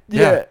away.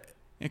 yeah.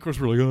 And of course,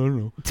 we're like, I don't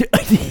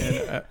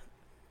know.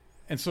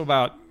 And so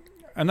about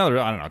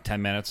another,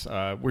 10 minutes,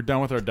 we're done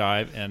with our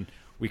dive, and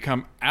we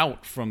come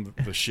out from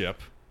the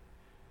ship,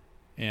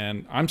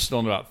 and I'm still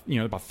in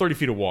about 30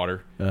 feet of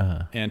water,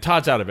 and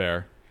Todd's out of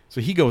air,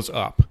 so he goes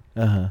up.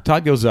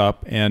 Todd goes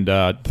up and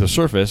to the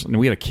surface, and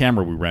we had a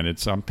camera we rented,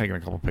 so I'm taking a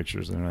couple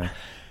pictures and everything.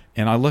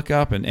 And I look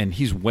up, and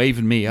he's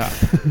waving me up.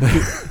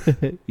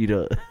 You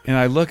know. And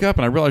I look up,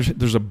 and I realize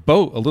there's a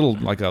boat,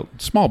 like a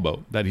small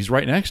boat, that he's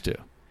right next to.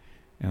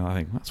 And I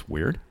think, that's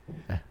weird.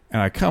 And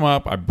I come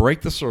up, I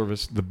break the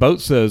service. The boat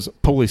says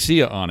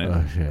Policia on it.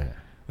 Oh shit.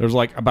 There's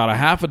like about a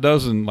half a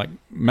dozen like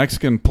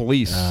Mexican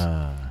police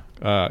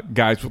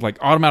guys with like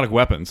automatic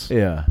weapons,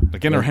 Yeah.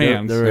 like in their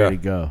hands. They're ready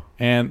to go.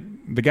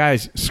 And the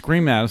guys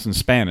scream at us in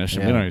Spanish,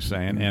 and we Yeah. don't know what he's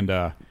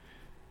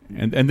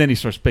saying. And then he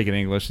starts speaking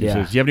English. And Yeah.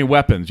 he says, "Do you have any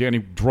weapons? Do you have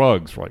any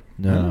drugs?" We're like,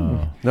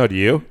 No. No, do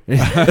you?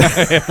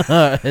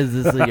 Is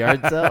this a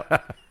yard sale?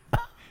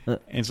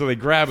 And so they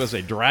grab us,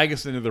 they drag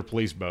us into their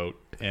police boat,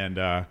 and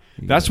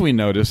that's when we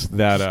noticed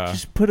that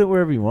Just put it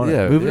wherever you want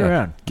Yeah, it. Move it yeah.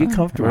 around. Get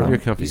comfortable. Wherever you're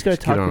comfy. You just got to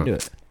Just get talk on into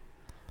it. it.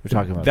 We're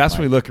talking about that's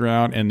the when we look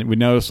around, and we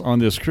notice on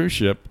this cruise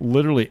ship,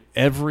 literally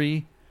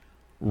every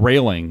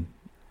railing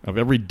of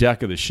every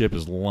deck of the ship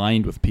is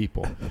lined with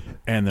people,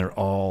 and they're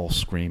all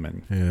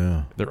screaming.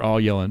 Yeah. They're all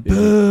yelling,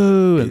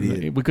 "Boo!" And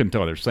Idiot. we couldn't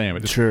tell what they're saying,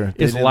 but Sure.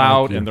 They it's didn't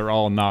loud, like you. and they're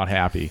all not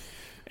happy.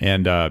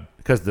 And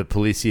Because the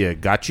policia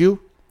got you?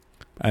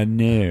 I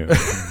knew.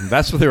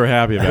 That's what they were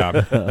happy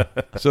about.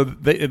 So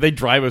they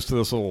drive us to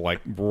this little like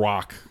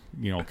rock,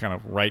 kind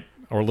of right,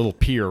 or a little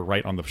pier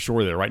right on the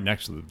shore there, right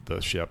next to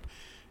the ship.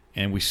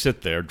 And we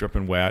sit there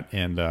dripping wet,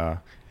 and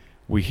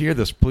we hear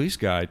this police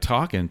guy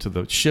talking to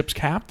the ship's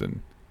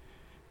captain.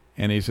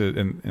 And he said,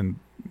 and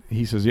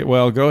he says, yeah,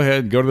 well, go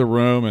ahead and go to the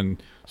room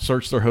and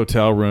search their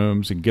hotel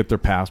rooms and get their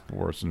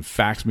passports and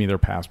fax me their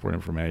passport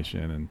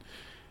information,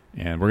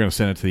 and we're going to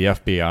send it to the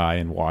FBI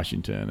in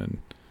Washington. And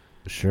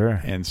Sure.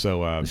 And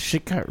so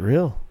shit got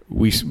real.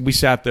 we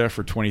sat there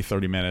for 20,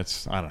 30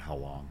 minutes. I don't know how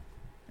long.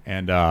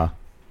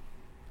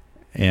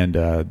 And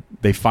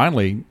they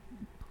finally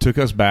took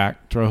us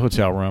back to our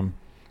hotel room.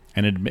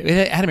 And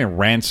it hadn't been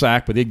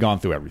ransacked, but they'd gone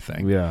through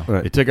everything. Yeah.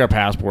 Right. They took our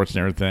passports and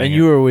everything. And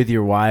you were with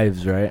your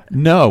wives, right?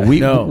 No,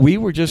 No. we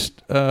were just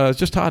Todd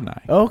and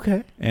I.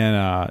 Okay.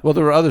 And Well,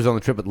 there were others on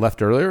the trip that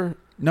left earlier.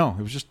 no,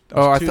 it was just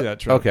us I two thought. that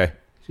trip. Okay.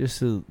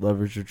 Just a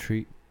lover's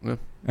retreat.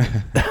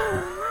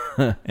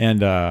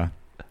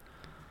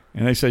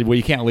 And they said, well,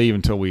 you can't leave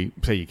until we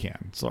say you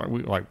can. So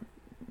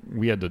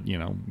we had to,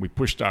 we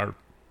pushed our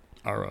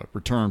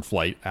return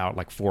flight out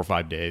like 4 or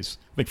 5 days,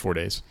 I think 4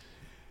 days,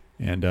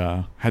 and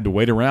had to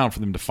wait around for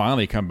them to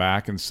finally come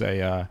back and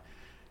say,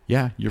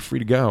 yeah, you're free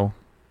to go,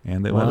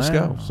 and they let us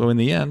go. Wow. So in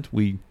the end,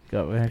 we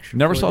Got an extra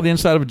never foot. saw the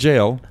inside of a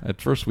jail.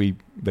 At first,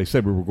 they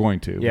said we were going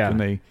to, Yeah. but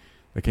then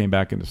they came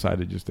back and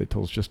decided they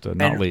told us just to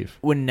not And leave.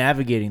 When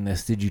navigating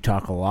this, did you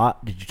talk a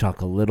lot? Did you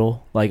talk a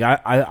little? Like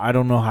I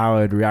don't know how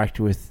I'd react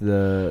with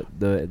the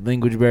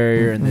language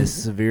barrier and this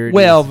severity.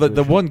 Well, of the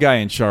situation. one guy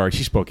in charge,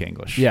 he spoke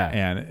English. Yeah.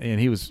 and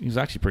he was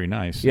actually pretty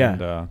nice. Yeah.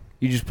 And,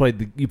 you just played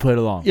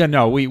along. yeah,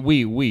 no, we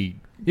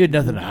You had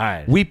nothing to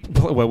hide. we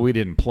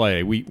didn't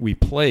play. We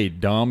played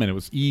dumb, and it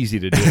was easy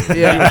to do.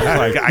 Yeah.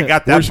 Like, I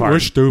got that part. We're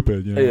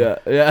stupid.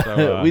 yeah.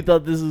 So, We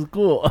thought this was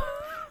cool.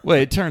 Well,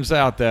 it turns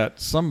out that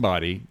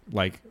somebody,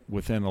 like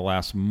within the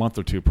last month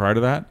or two prior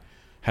to that,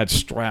 had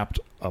strapped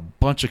a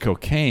bunch of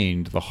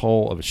cocaine to the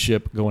hull of a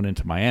ship going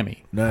into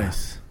Miami.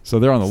 Nice. So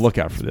they're on the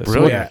lookout for this.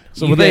 Brilliant.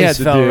 So you what they guys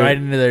had to fell do, right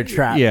into their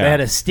trap. Yeah. They had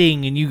a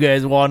sting, and you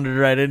guys wandered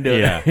right into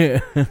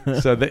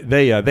it. so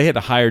they had to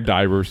hire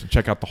divers to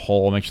check out the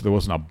hull, make sure there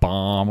wasn't a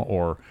bomb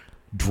or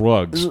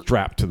drugs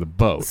strapped to the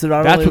boat. So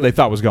not That's only- what they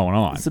thought was going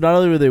on. So not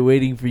only were they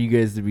waiting for you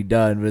guys to be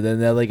done, but then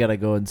they got to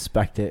go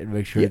inspect it and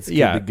make sure it's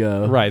good to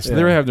go. Right. So Yeah.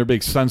 they were having their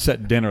big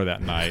sunset dinner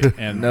that night,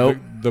 and Nope.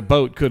 the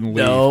boat couldn't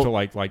leave Nope. till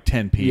like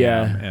 10 p.m.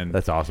 Yeah. And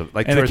That's awesome.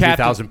 Like And 2 the or captain-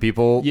 3,000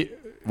 people. Yeah,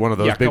 One of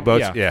those yeah, big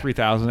boats. Yeah,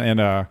 3,000.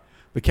 And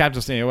the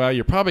captain's saying, well,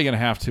 you're probably going to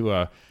have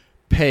to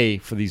pay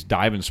for these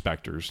dive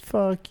inspectors.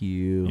 Fuck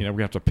you. We're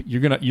gonna have to. You're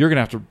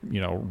gonna have to.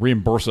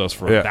 Reimburse us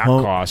for Yeah. that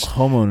cost.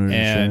 Homeowner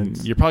And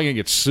insurance. you're probably gonna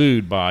get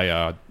sued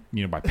by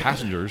by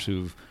passengers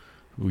who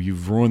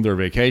you've ruined their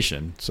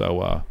vacation.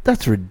 So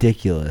That's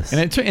ridiculous.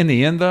 and in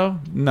the end though,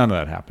 none of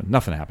that happened.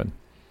 Nothing happened.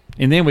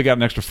 And then we got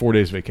an extra 4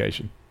 days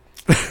vacation.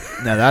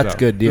 Now that's a So.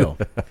 good deal.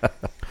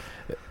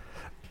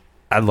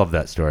 I love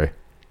that story.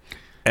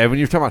 And when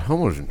you're talking about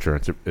homeowners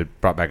insurance,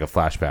 it brought back a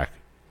flashback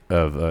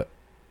of a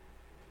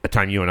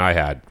time you and I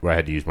had where I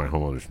had to use my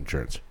homeowners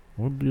insurance.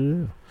 What did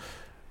you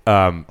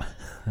do?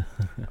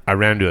 I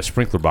ran into a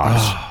sprinkler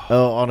box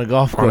Oh, on a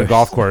golf course. on a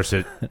golf course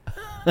at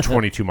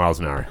 22 miles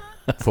an hour,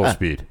 full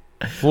speed.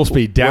 Full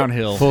speed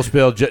downhill. Full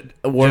speed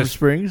Warm just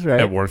Springs, right?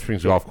 at Warm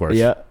Springs Golf Course.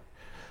 Yeah.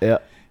 Yeah.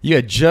 You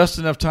had just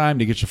enough time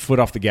to get your foot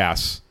off the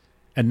gas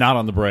and not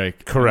on the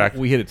brake. Correct.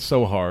 We hit it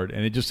so hard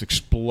and it just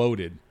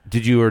exploded.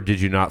 Did you or did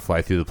you not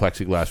fly through the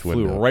plexiglass Flew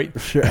window? right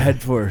Sure,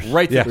 head first.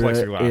 through Yeah. the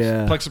plexiglass.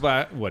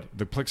 Yeah.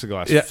 The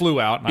plexiglass Yeah. flew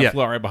out and Yeah. I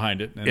flew out right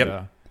behind it. And,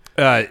 Yep.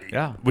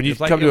 yeah. When you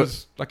It's like, come it to a-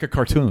 was like a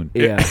cartoon.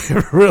 Yeah.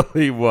 It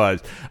really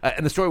was.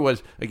 And the story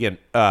was, again,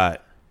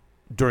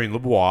 during Le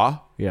Bois,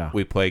 Yeah.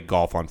 we played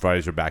golf on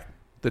Fridays or back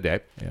the day.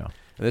 Yeah.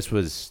 And this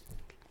was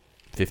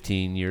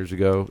 15 years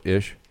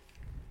ago-ish.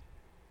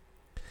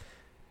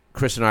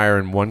 Chris and I are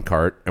in one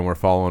cart, and we're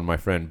following my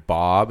friend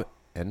Bob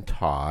and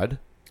Todd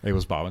It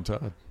was Bob and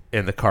Todd.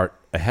 in the cart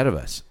ahead of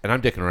us. And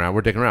I'm dicking around.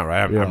 We're dicking around,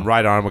 right? Yeah. I'm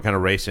right on him. We're kind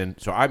of racing.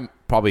 So I'm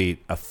probably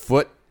a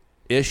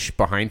foot-ish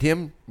behind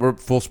him. We're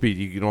full speed.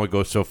 You can only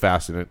go so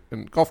fast in a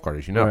golf cart,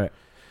 as you know. Right.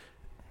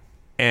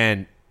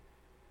 And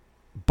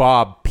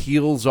Bob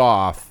peels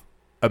off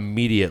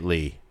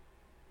immediately.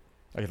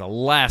 Like at the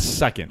last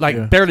second. Like,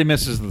 Yeah. barely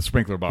misses the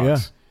sprinkler box. Yeah.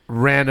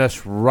 Ran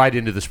us right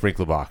into the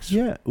sprinkler box.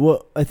 Yeah.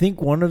 Well, I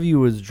think one of you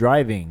was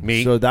driving.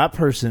 Me. So that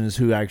person is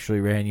who actually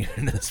ran you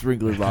into the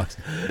sprinkler box.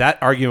 That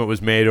argument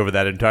was made over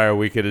that entire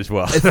weekend as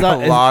well. It's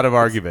not- a lot of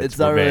arguments. It's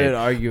not were really made. an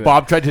argument.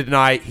 Bob tried to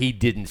deny he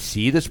didn't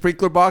see the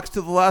sprinkler box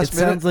to the last It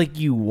minute. sounds like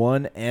you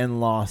won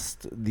and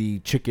lost the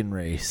chicken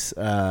race.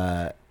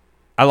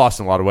 I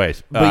lost in a lot of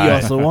ways. But you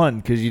also won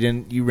because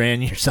you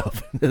ran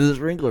yourself into the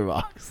sprinkler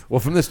box. Well,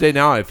 from this day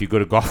now, if you go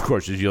to golf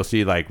courses, you'll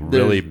see like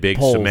really There's big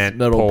poles, cement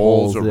metal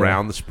poles poles, yeah.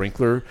 around the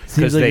sprinkler Seems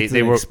because like it's they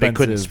an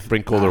couldn't expensive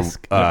sprinkle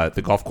ask.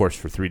 the golf course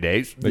for 3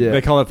 days. Yeah.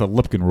 They call it the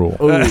Lipkin rule.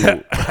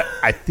 Ooh.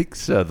 I think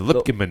so. The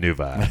Lipkin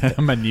maneuver.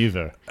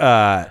 Maneuver.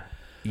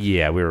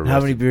 Yeah, we were. How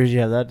many roasted. beers did you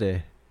have that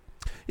day?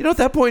 You know, at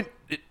that point,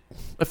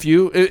 A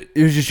few. It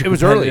was just your it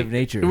was early. competitive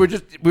nature. We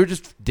were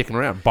just dicking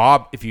around.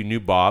 Bob, if you knew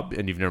Bob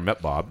and you've never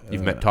met Bob,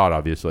 you've met Todd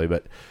obviously,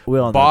 but We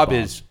all know Bob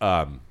is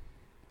a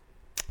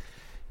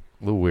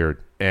little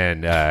weird,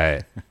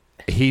 and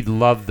he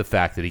loved the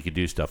fact that he could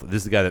do stuff. This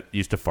is the guy that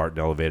used to fart in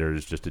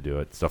elevators just to do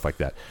it, stuff like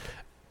that.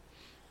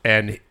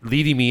 And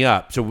leading me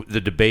up, so the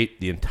debate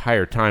the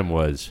entire time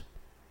was,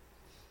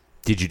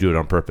 did you do it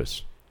on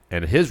purpose?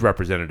 And his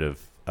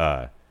representative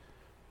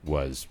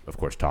was, of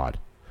course, Todd,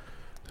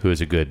 who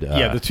is a good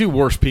the two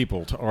worst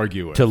people to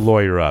argue with. to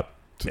lawyer up.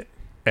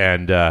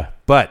 And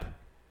but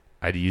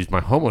I had to use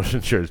my homeowner's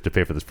insurance to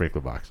pay for the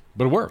sprinkler box.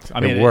 But it worked.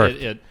 It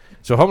worked.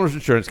 So homeowner's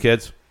insurance,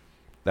 kids,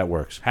 that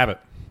works. Have it.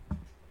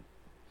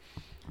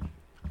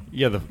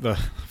 Yeah, the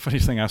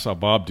funniest thing I saw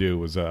Bob do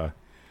was I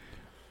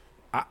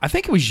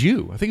think it was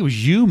you. I think it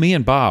was you, me,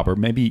 and Bob, or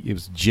maybe it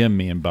was Jim,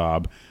 me, and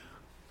Bob.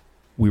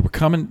 We were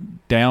coming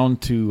down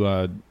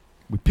to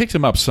we picked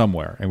him up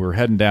somewhere, and we were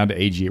heading down to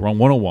AG. We're on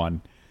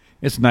 101.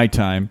 It's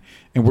nighttime,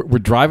 and we're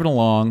driving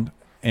along,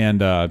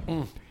 and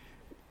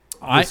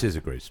This is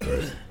a great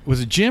story.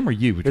 was it Jim or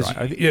you?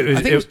 I think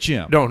it was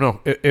Jim.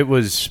 No, it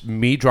was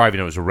me driving.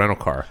 It was a rental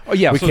car. Oh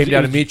yeah, we so came it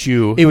down was- to meet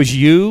you. It was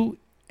you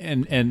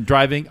and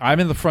driving. I'm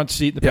in the front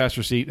seat, the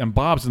passenger seat, and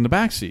Bob's in the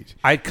back seat.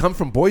 I'd come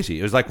from Boise.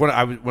 It was like when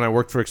I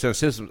worked for Extended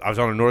Systems. I was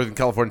on a Northern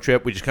California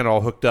trip. We just kind of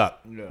all hooked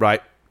up,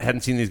 right?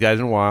 Hadn't seen these guys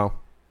in a while.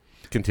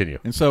 Continue.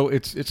 And so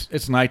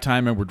it's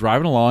nighttime, and we're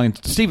driving along,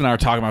 and Steve and I are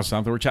talking about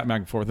something. We're chatting back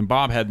and forth, and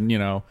Bob hadn't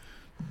been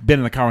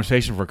in the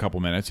conversation for a couple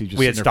minutes. He just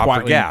We had sitting there stopped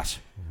for quietly gas.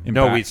 in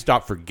No, back. we'd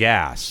stopped for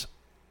gas,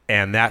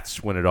 and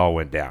that's when it all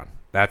went down.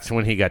 That's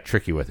when he got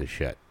tricky with his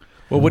shit.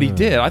 Well, what he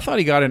did, I thought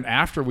he got in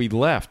after we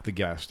left the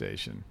gas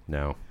station,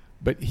 No.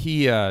 but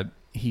he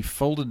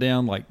folded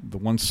down like the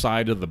one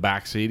side of the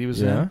back seat he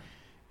was Yeah. in,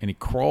 and he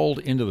crawled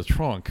into the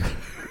trunk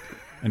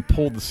and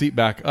pulled the seat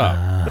back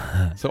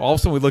up. So all of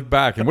a sudden we look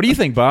back, and what do you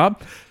think,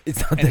 Bob? It's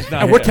not And it's that.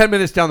 not And we're him. 10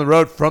 minutes down the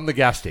road from the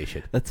gas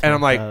station. That's and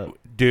I'm like, fucked up.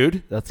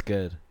 dude, That's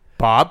good.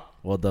 Bob,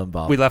 Well done,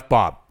 Bob. we left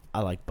Bob. I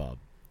like Bob.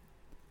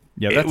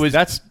 Yeah, It was-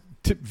 that's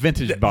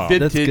vintage Bob.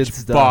 That's Vintage good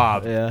stuff.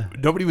 Bob. Yeah.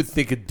 Nobody would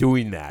think of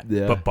doing that,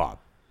 Yeah. but Bob.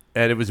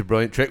 And it was a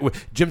brilliant trick.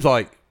 Jim's all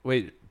like,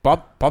 wait,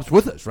 Bob's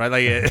with us, right?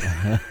 Like,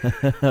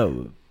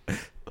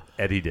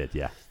 and he did,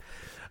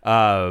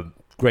 yeah.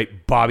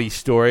 Great Bobby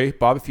story.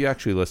 Bob, if you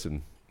actually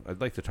listen,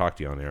 I'd like to talk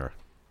to you on air.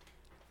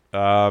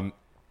 And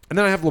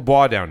then I have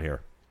LeBois down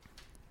here.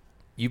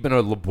 You've been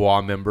a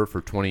LeBois member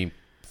for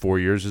 24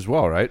 years as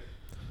well, right?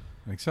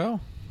 I think so.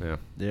 Yeah.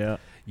 Yeah.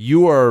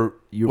 You are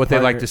Your what they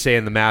like partner- to say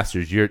in the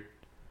Masters. You're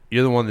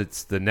the one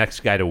that's the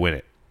next guy to win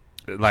it.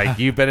 Like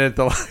you've been at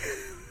the.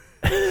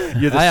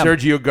 You're the I am.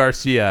 Sergio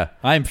Garcia.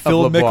 I'm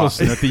Phil LeBois.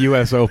 Mickelson at the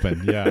U.S.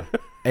 Open. Yeah.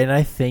 And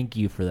I thank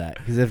you for that,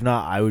 because if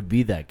not, I would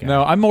be that guy.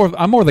 No, I'm more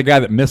the guy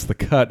that missed the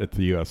cut at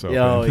the U.S. Open.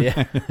 Oh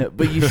yeah,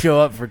 but you show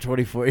up for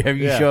 24. You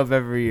Yeah. show up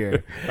every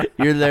year.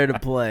 You're there to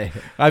play.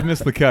 I've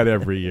missed the cut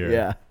every year.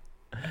 Yeah.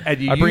 And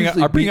you I bring up-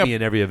 usually I bring beat up- me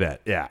in every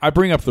event. Yeah. I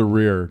bring up the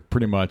rear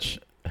pretty much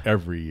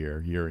every year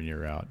in,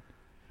 year out.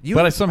 You-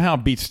 But I somehow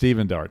beat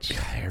Steven darts.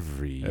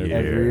 every year.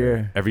 Every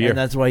year. Every year. And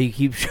that's why you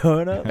keep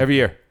showing up, Every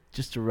year.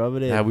 just to rub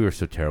it in. Yeah, we were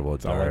so terrible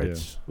at all I do.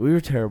 darts. We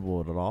were terrible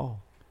at it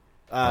all.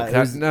 Okay, It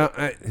was-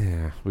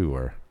 yeah, we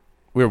were.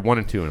 We were 1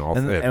 and 2 in all.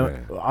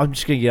 and, I'm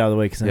just gonna get out of the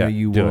way because I know Yeah,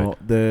 you do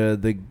won't.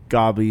 The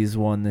Gobbies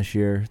won this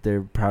year.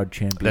 They're proud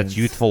champions. That's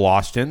Youthful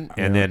Austin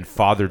and Yeah. then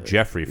Father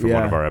Jeffrey from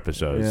one Yeah. of our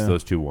episodes. Yeah.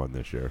 Those two won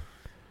this year.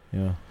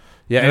 Yeah.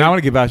 Yeah, And I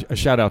want to give a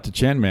shout out to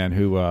Chen Man,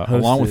 who, along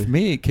Hosted. with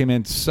me, came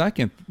in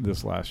second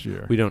this last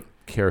year. we don't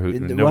care who.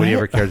 In- Nobody what?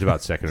 ever cares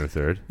about second or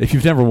third. If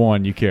you've never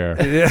won, you care.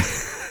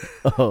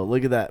 Oh,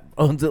 look at that!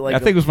 Owns it like I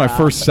think it was my a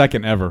first pal.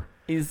 second ever.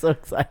 He's so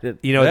excited.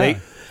 You know Yeah.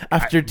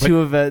 After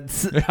two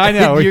events, I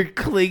know. and you're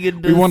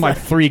clinging to. We the won like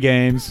side. 3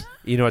 games,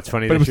 You know what's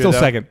funny? but it this was year,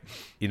 still though? second.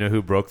 You know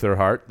who broke their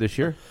heart this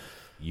year?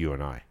 You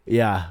and I.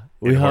 Yeah,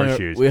 In we hung.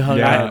 horseshoes. We hung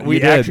Yeah. out. we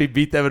you did. actually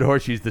beat them in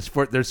horseshoes. The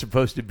sport they're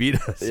supposed to beat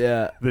us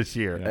Yeah, this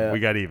year. Yeah. We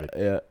got even.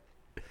 yeah.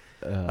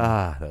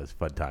 That was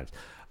fun times.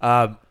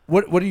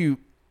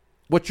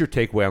 What's your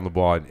takeaway on the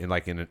ball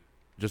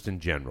just in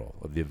general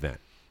of the event?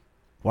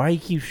 Why do you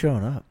keep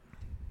showing up?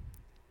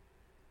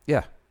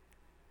 Yeah.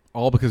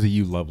 All because of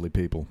you lovely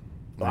people.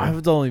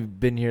 I've only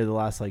been here the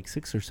last like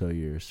 6 or so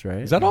years, right?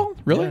 Is that all?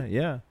 Really?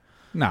 Yeah. Yeah.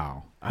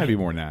 No. Maybe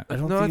more than that. I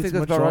don't No, I think think it's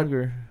that's much about right.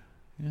 longer.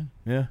 Yeah.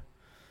 Yeah.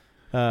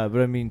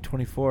 But I mean,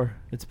 24.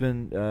 It's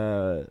been.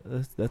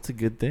 That's a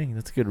good thing.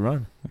 That's a good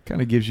run, It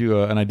kind of gives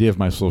you an idea of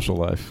my social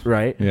life.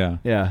 right? Yeah.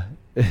 Yeah.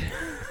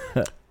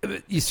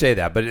 You say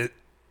that, but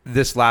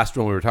this last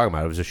one we were talking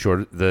about, it was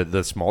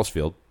the smallest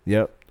field,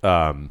 Yep.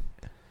 and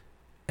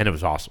it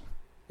was awesome.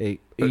 8.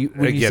 But When you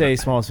again- say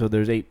small field,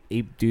 there's eight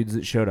dudes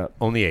that showed up.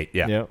 Only 8,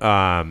 yeah.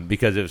 Yep.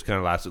 Because it was kind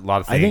of a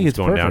lot of things I think it's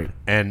going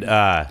perfect. down,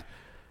 and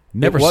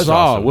Never It was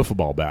saw awesome. a wiffle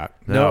ball bat.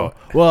 no.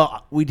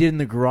 Well, we did in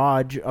the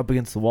garage up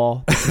against the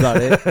wall. That's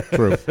about it.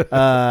 True.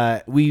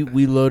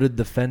 We loaded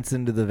the fence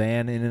into the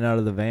van, in and out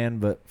of the van,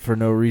 but for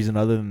no reason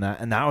other than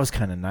that. And that was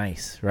kind of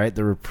nice, right?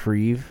 The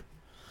reprieve.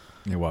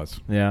 It was.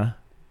 Yeah.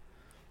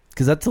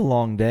 Because that's a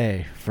long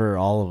day for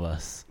all of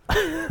us,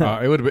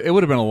 It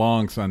would have been a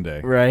long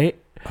Sunday. right?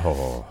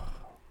 Oh,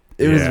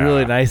 It was Yeah.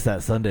 really nice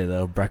that Sunday,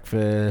 though.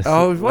 Breakfast.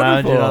 Oh, it was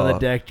lounging on the wonderful.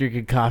 deck,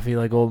 drinking coffee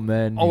like old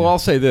men. Oh, you well, know. I'll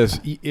say this: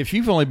 if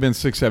you've only been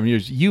 6-7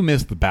 years, you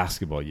missed the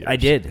basketball years. I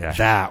did. Yeah.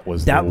 That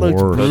was That the looked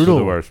worst. Those are brutal.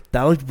 the worst.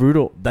 That looked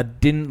brutal. That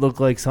didn't look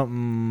like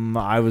something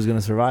I was going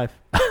to survive.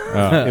 It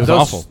was those,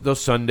 awful. Those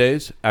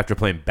Sundays after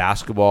playing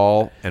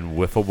basketball and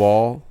wiffle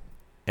ball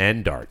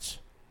and darts,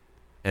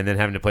 and then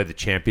having to play the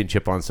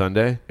championship on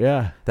Sunday.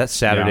 Yeah. That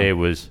Saturday Yeah.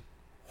 was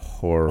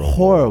horrible.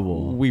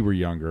 Horrible. We were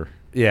younger.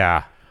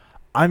 Yeah.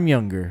 I'm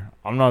younger.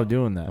 I'm not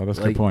doing that. Oh, that's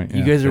a good point, You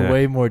yeah. guys are Yeah.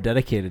 way more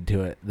dedicated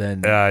to it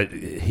than.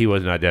 He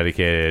was not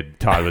dedicated.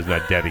 Todd was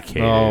not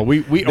dedicated. Oh, we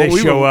they we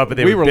show were, up and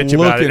they we would were bitch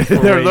about looking it. for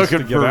They're ways looking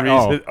to get for a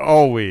that- reason.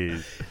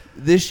 Always.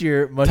 This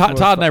year, much Todd, more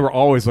Todd and fun. I were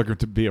always looking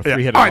to be a Yeah.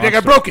 three-headed Oh, I think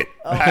I monster. broke it.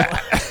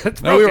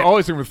 It's No, we were broken.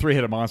 always looking for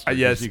three-headed monsters.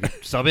 Yes. You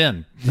could sub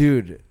in.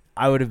 Dude,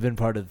 I would have been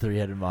part of the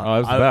three-headed monster. Oh,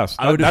 that's the best.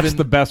 I would have That's been,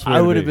 the best way I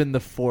to would be. have been the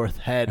fourth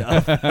head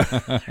of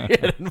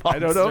three-headed monster. I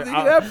don't know if you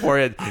can have for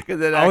it because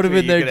then I would've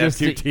actually been you there could have just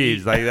two to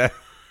teams like that.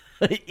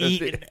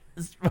 Eat,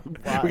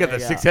 smoke pot, We got the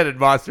hang out. six-headed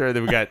monster, and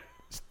then we got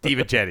Steve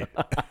and Chetty.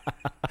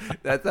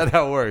 That's not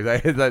how it works.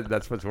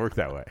 That's supposed to work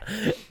that way.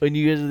 When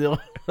you guys are the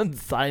only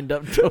ones signed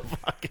up to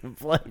fucking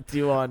play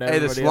two on Hey, the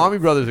everybody Salami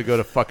else. brothers would go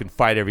to fucking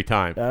fight every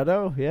time. I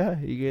know, yeah.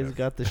 You guys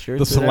got the shirts.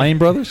 The Salame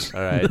brothers? All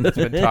right, it's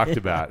been talked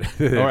about.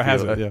 Or it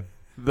hasn't, yeah.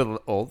 The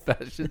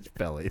old-fashioned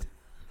spelling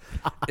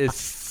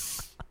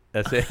is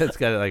it's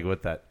got like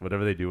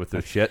whatever they do with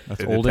their shit.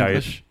 That's in Old Italian.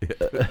 English?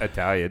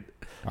 Italian.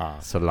 Ah.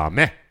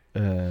 Salame.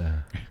 Uh,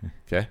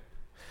 Okay.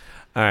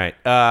 All right.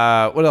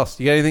 What else?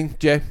 You got anything,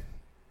 Jay?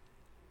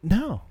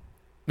 no.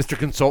 Mr.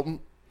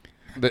 Consultant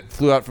that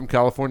flew out from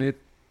California?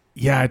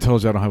 Yeah, I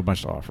told you I don't have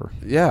much to offer.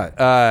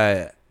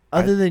 Yeah.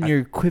 Other than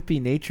your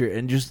quippy nature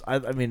and just, I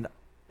mean,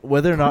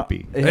 whether or not.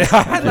 Quippy.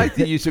 I like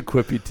to use a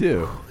quippy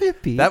too.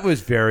 Quippy. That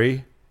was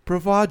very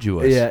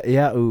bravadulous.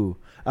 Yeah, ooh.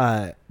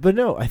 But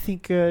no, I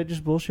think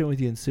just bullshitting with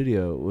you in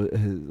studio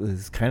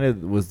was kind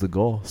of was the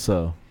goal.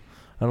 So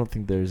I don't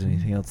think there's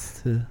anything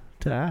else to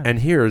add. And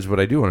here's what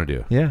I do want to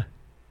do. yeah.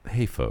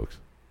 Hey, folks,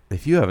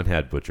 if you haven't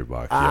had Butcher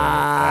Box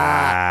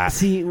yet,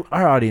 See,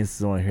 our audience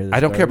doesn't want to hear this. I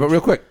don't care. But garbage.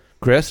 real quick,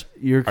 Chris,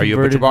 You're are you a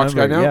converted Butcher Box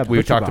member. guy now? Yeah, We've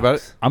Butcher talked about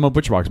Box. I'm a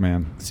Butcher Box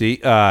man. see,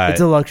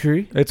 It's a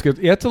luxury. It's good.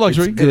 Yeah, it's a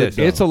luxury. It's good,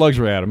 though. It's a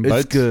luxury, Adam. But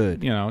It's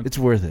good. You know, It's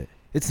worth it.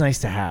 It's nice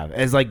to have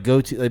as like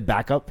go to like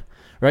backup,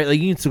 right? Like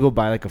you can still go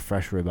buy like a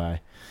fresh ribeye,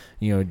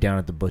 down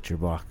at the butcher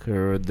block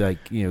or like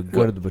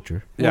go to the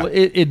butcher. Yeah. well,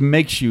 it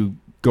makes you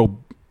go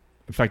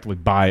effectively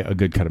buy a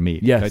good cut of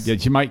meat. Yes.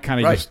 That you might kind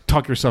of Right. just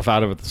talk yourself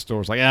out of it at the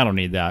stores. Like, I don't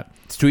need that.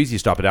 it's too easy to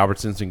stop at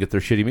Albertsons and get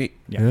their shitty meat.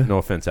 Yeah. No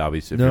offense,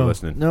 Albies, if no, you're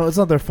listening. no, it's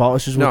not their fault.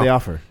 It's just No. what they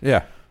offer.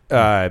 Yeah.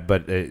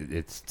 But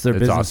it's their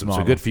business awesome. So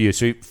model. good for you.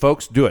 So,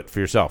 folks, do it for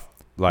yourself.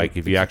 Like,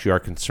 if you actually are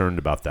concerned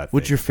about that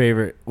What's thing.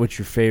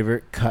 your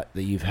favorite cut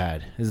that you've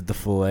had? Is it the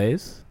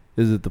fillets?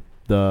 Is it the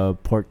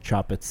pork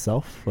chop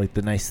itself, like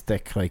the nice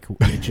thick, like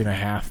inch and a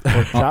half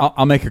pork chop?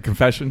 I'll make a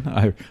confession.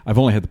 I've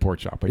only had the pork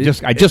chop. I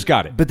just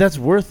got it. But that's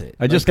worth it.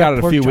 I just Like, got that it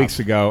a pork few chop, weeks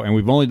ago, and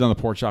we've only done the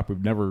pork chop.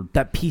 We've never.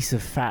 That piece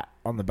of fat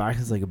on the back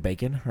is like a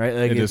bacon, right?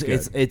 Like It is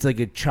it's like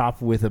a chop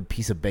with a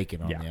piece of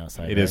bacon on Yeah, the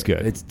outside. it right? is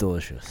good. It's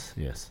delicious.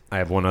 Yes. I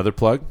have one other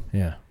plug.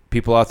 Yeah.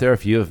 People out there,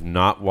 if you have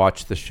not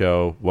watched the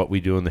show What We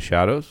Do in the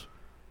Shadows,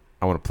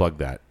 I want to plug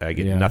that. I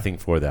get Yeah. nothing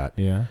for that.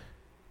 Yeah.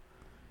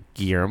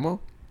 Guillermo?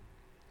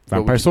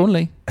 Vampires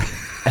only.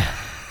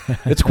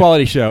 It's a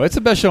quality show. It's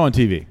the best show on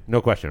TV.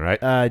 No question,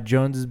 right?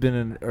 Jones has been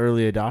an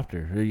early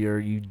adopter.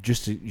 You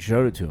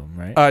showed it to him,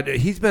 right?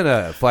 He's been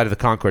a Flight of the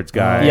Conchords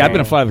guy. Yeah, I've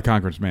been a Flight of the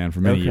Conchords man for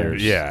many Okay.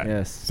 years. Yeah.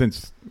 Yes.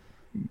 Since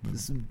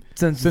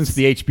Since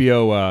the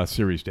HBO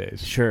series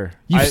days. sure.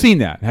 You've seen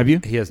that, have you?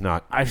 He has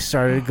not. I've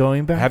started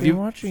going back Have and you-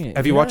 watching it.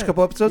 have you watched a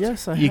couple episodes?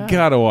 Yes, I You have.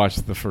 gotta watch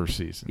the first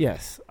season.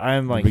 Yes,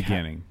 I'm The like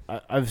beginning.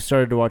 I've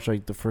started to watch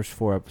like the first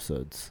 4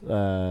 episodes.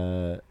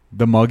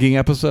 The mugging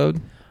episode.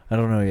 I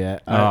don't know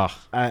yet.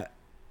 I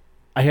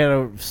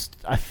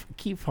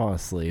keep falling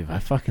asleep. I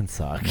fucking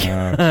suck. Oh,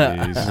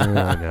 jeez.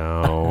 I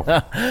know.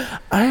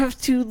 I have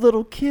 2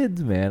 little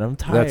kids, man. I'm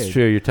tired. That's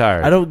true. You're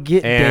tired. I don't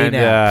get day And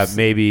naps.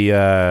 maybe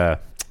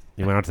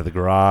you went out to the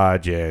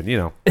garage and,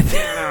 maybe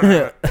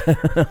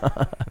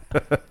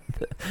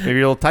you're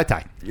a little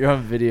tie-tie. You're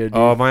on video, dude.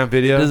 Oh, am I on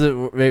video? Does it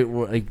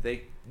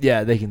like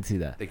yeah, they can see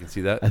that. They can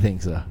see that? I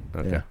think so.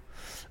 Okay.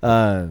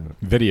 Yeah.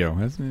 Video.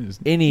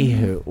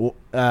 Anywho,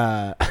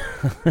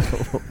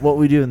 what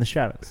we do in the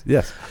shadows.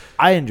 Yes.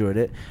 I enjoyed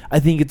it. I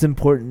think it's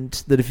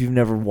important that if you've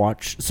never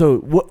watched, so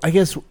what? I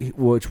guess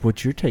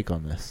what's your take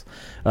on this?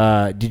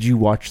 Did you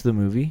watch the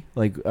movie,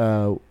 like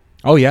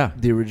Oh yeah.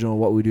 the original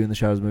What We Do in the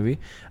Shadows movie?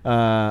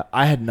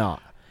 I had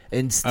not,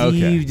 and Steve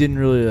Okay. didn't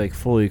really like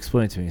fully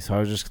explain it to me, so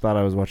I just thought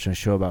I was watching a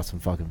show about some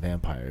fucking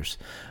vampires.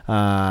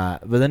 But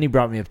then he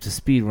brought me up to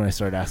speed when I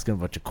started asking a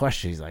bunch of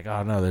questions. He's like,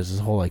 "Oh no, there's this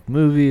whole like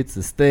movie. It's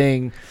this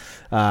thing."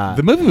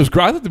 The movie was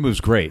great. I thought the movie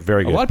was great.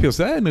 Very good. A lot of people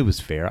said that movie was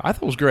fair. I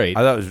thought it was great.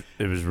 I thought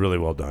it was really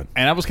well done.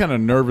 And I was kind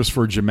of nervous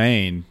for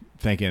Jermaine,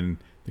 thinking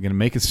They're going to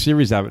make a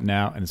series out of it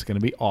now, and it's going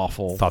to be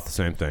awful, Thought the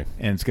same thing.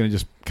 and it's going to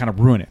just kind of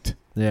ruin it.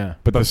 Yeah.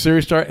 But the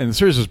series the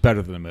series is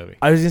better than the movie.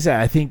 I was gonna say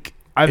I think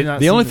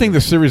The only thing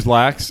the series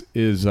lacks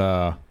is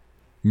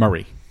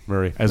Murray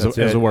Murray as that's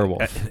a it.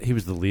 werewolf. He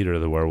was the leader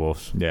of the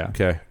werewolves. Yeah,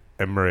 Okay,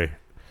 and Murray,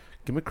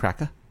 give me a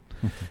cracker.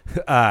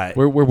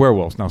 we're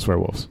werewolves, not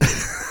werewolves.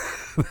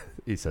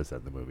 He says that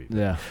in the movie.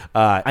 Yeah.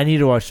 Uh, I need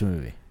to watch the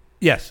movie.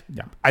 yes,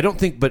 Yeah. I don't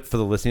think, but for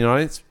the listening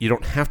audience, you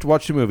don't have to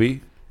watch the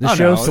movie The Oh,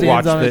 show no, stands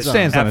watch on the its own.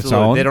 stands on its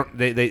Absolutely. own. They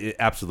don't. They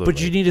absolutely.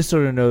 But you need to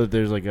sort of know that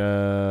there's like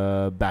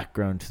a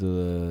background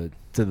to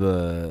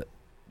the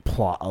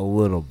plot a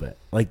little bit,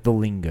 like the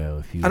lingo.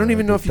 If you, I don't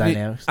even know if you. Need,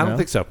 dynamics. I don't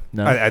think so.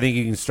 No? I think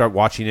you can start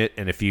watching it,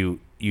 and if you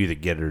either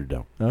get it or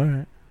don't. All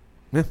right,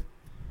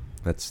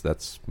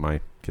 That's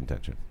my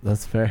contention.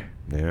 that's fair.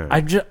 Yeah.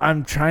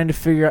 I'm trying to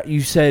figure out. You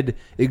said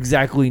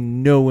exactly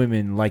no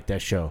women like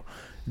that show.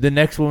 The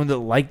next woman that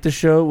liked the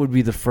show would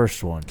be the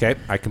first one. Okay,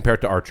 I compare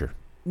it to Archer.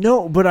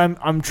 No, but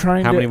I'm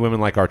trying. How to, many women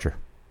like Archer?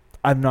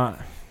 I'm not.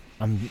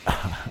 I'm.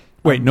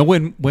 Wait, no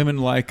women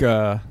like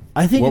I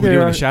think What We there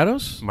Do in are. the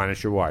Shadows?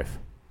 Minus your wife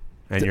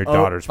and your Oh.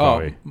 daughters,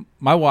 probably.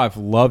 My wife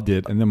loved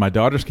it, and then my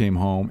daughters came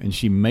home, and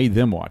she made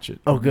them watch it.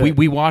 Oh, good.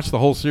 We watched the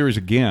whole series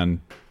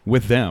again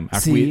with them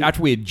after See-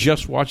 we had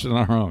just watched it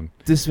on our own.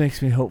 This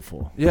makes me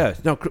hopeful. Yeah.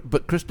 No,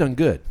 but Chris done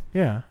good.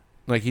 Yeah,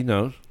 Like he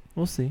knows.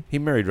 we'll see. He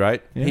married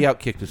right. Yeah. He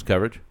outkicked his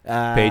coverage.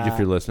 Paige, if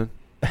you're listening.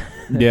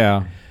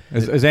 Yeah,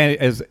 as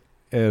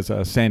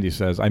Sandy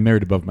says, I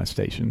married above my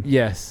station,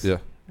 Yes. Yeah.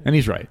 and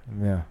he's right.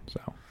 Yeah. So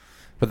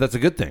But that's a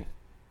good thing.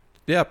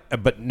 Yeah.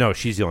 But no,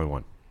 she's the only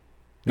one.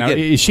 now, Again,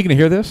 is she going to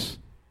hear this?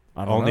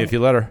 I don't only know. if you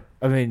let her.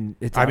 I mean,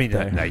 it's. I out mean,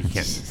 there. no, you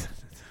can't.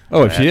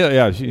 Oh, she's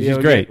Yeah,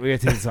 great. We got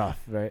to take this off,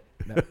 right?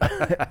 No.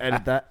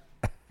 Edit that.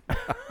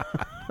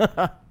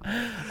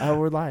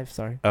 We're live.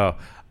 Sorry. Oh.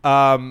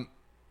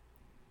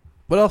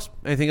 What else?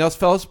 Anything else,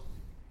 fellas?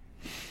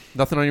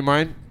 Nothing on your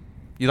mind?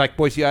 You like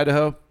Boise,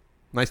 Idaho?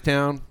 Nice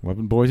town.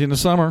 Loving Boise in the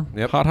summer.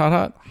 Yep. Hot, hot,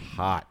 hot.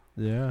 Hot.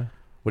 Yeah.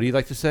 What do you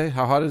like to say?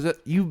 How hot is it?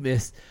 You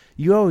missed.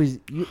 You always.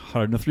 You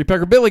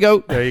 103-pecker Billy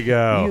Goat. There you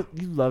go.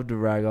 you love to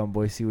rag on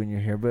Boise when you're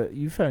here, but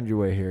you found your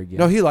way here again.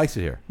 No, he likes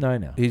it here. No, I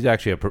know. He's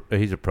actually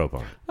he's a pro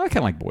boner. I kind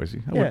of like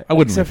Boise. Yeah, I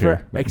wouldn't except live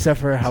for here. except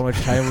for how much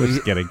time we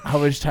Just kidding. how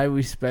much time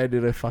we spend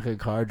in a fucking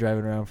car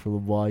driving around for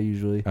LeBois.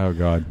 Usually, Oh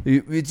God,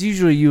 it's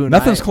usually you and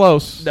nothing's I.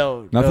 close.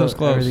 No, Nothing's no,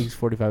 close. Everything's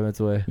 45 minutes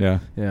away. Yeah.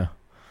 Yeah,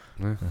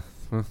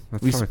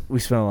 That's we fine. we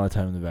spent a lot of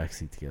time in the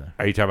backseat together.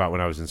 Are you talking about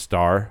when I was in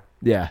Star?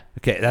 Yeah,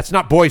 Okay, that's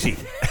not Boise.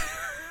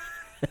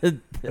 I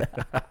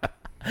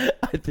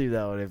threw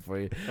that one in for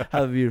you.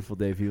 Have a beautiful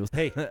day, people.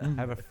 Hey,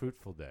 have a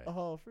fruitful day.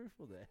 Oh,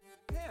 fruitful day.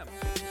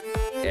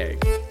 An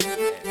egg.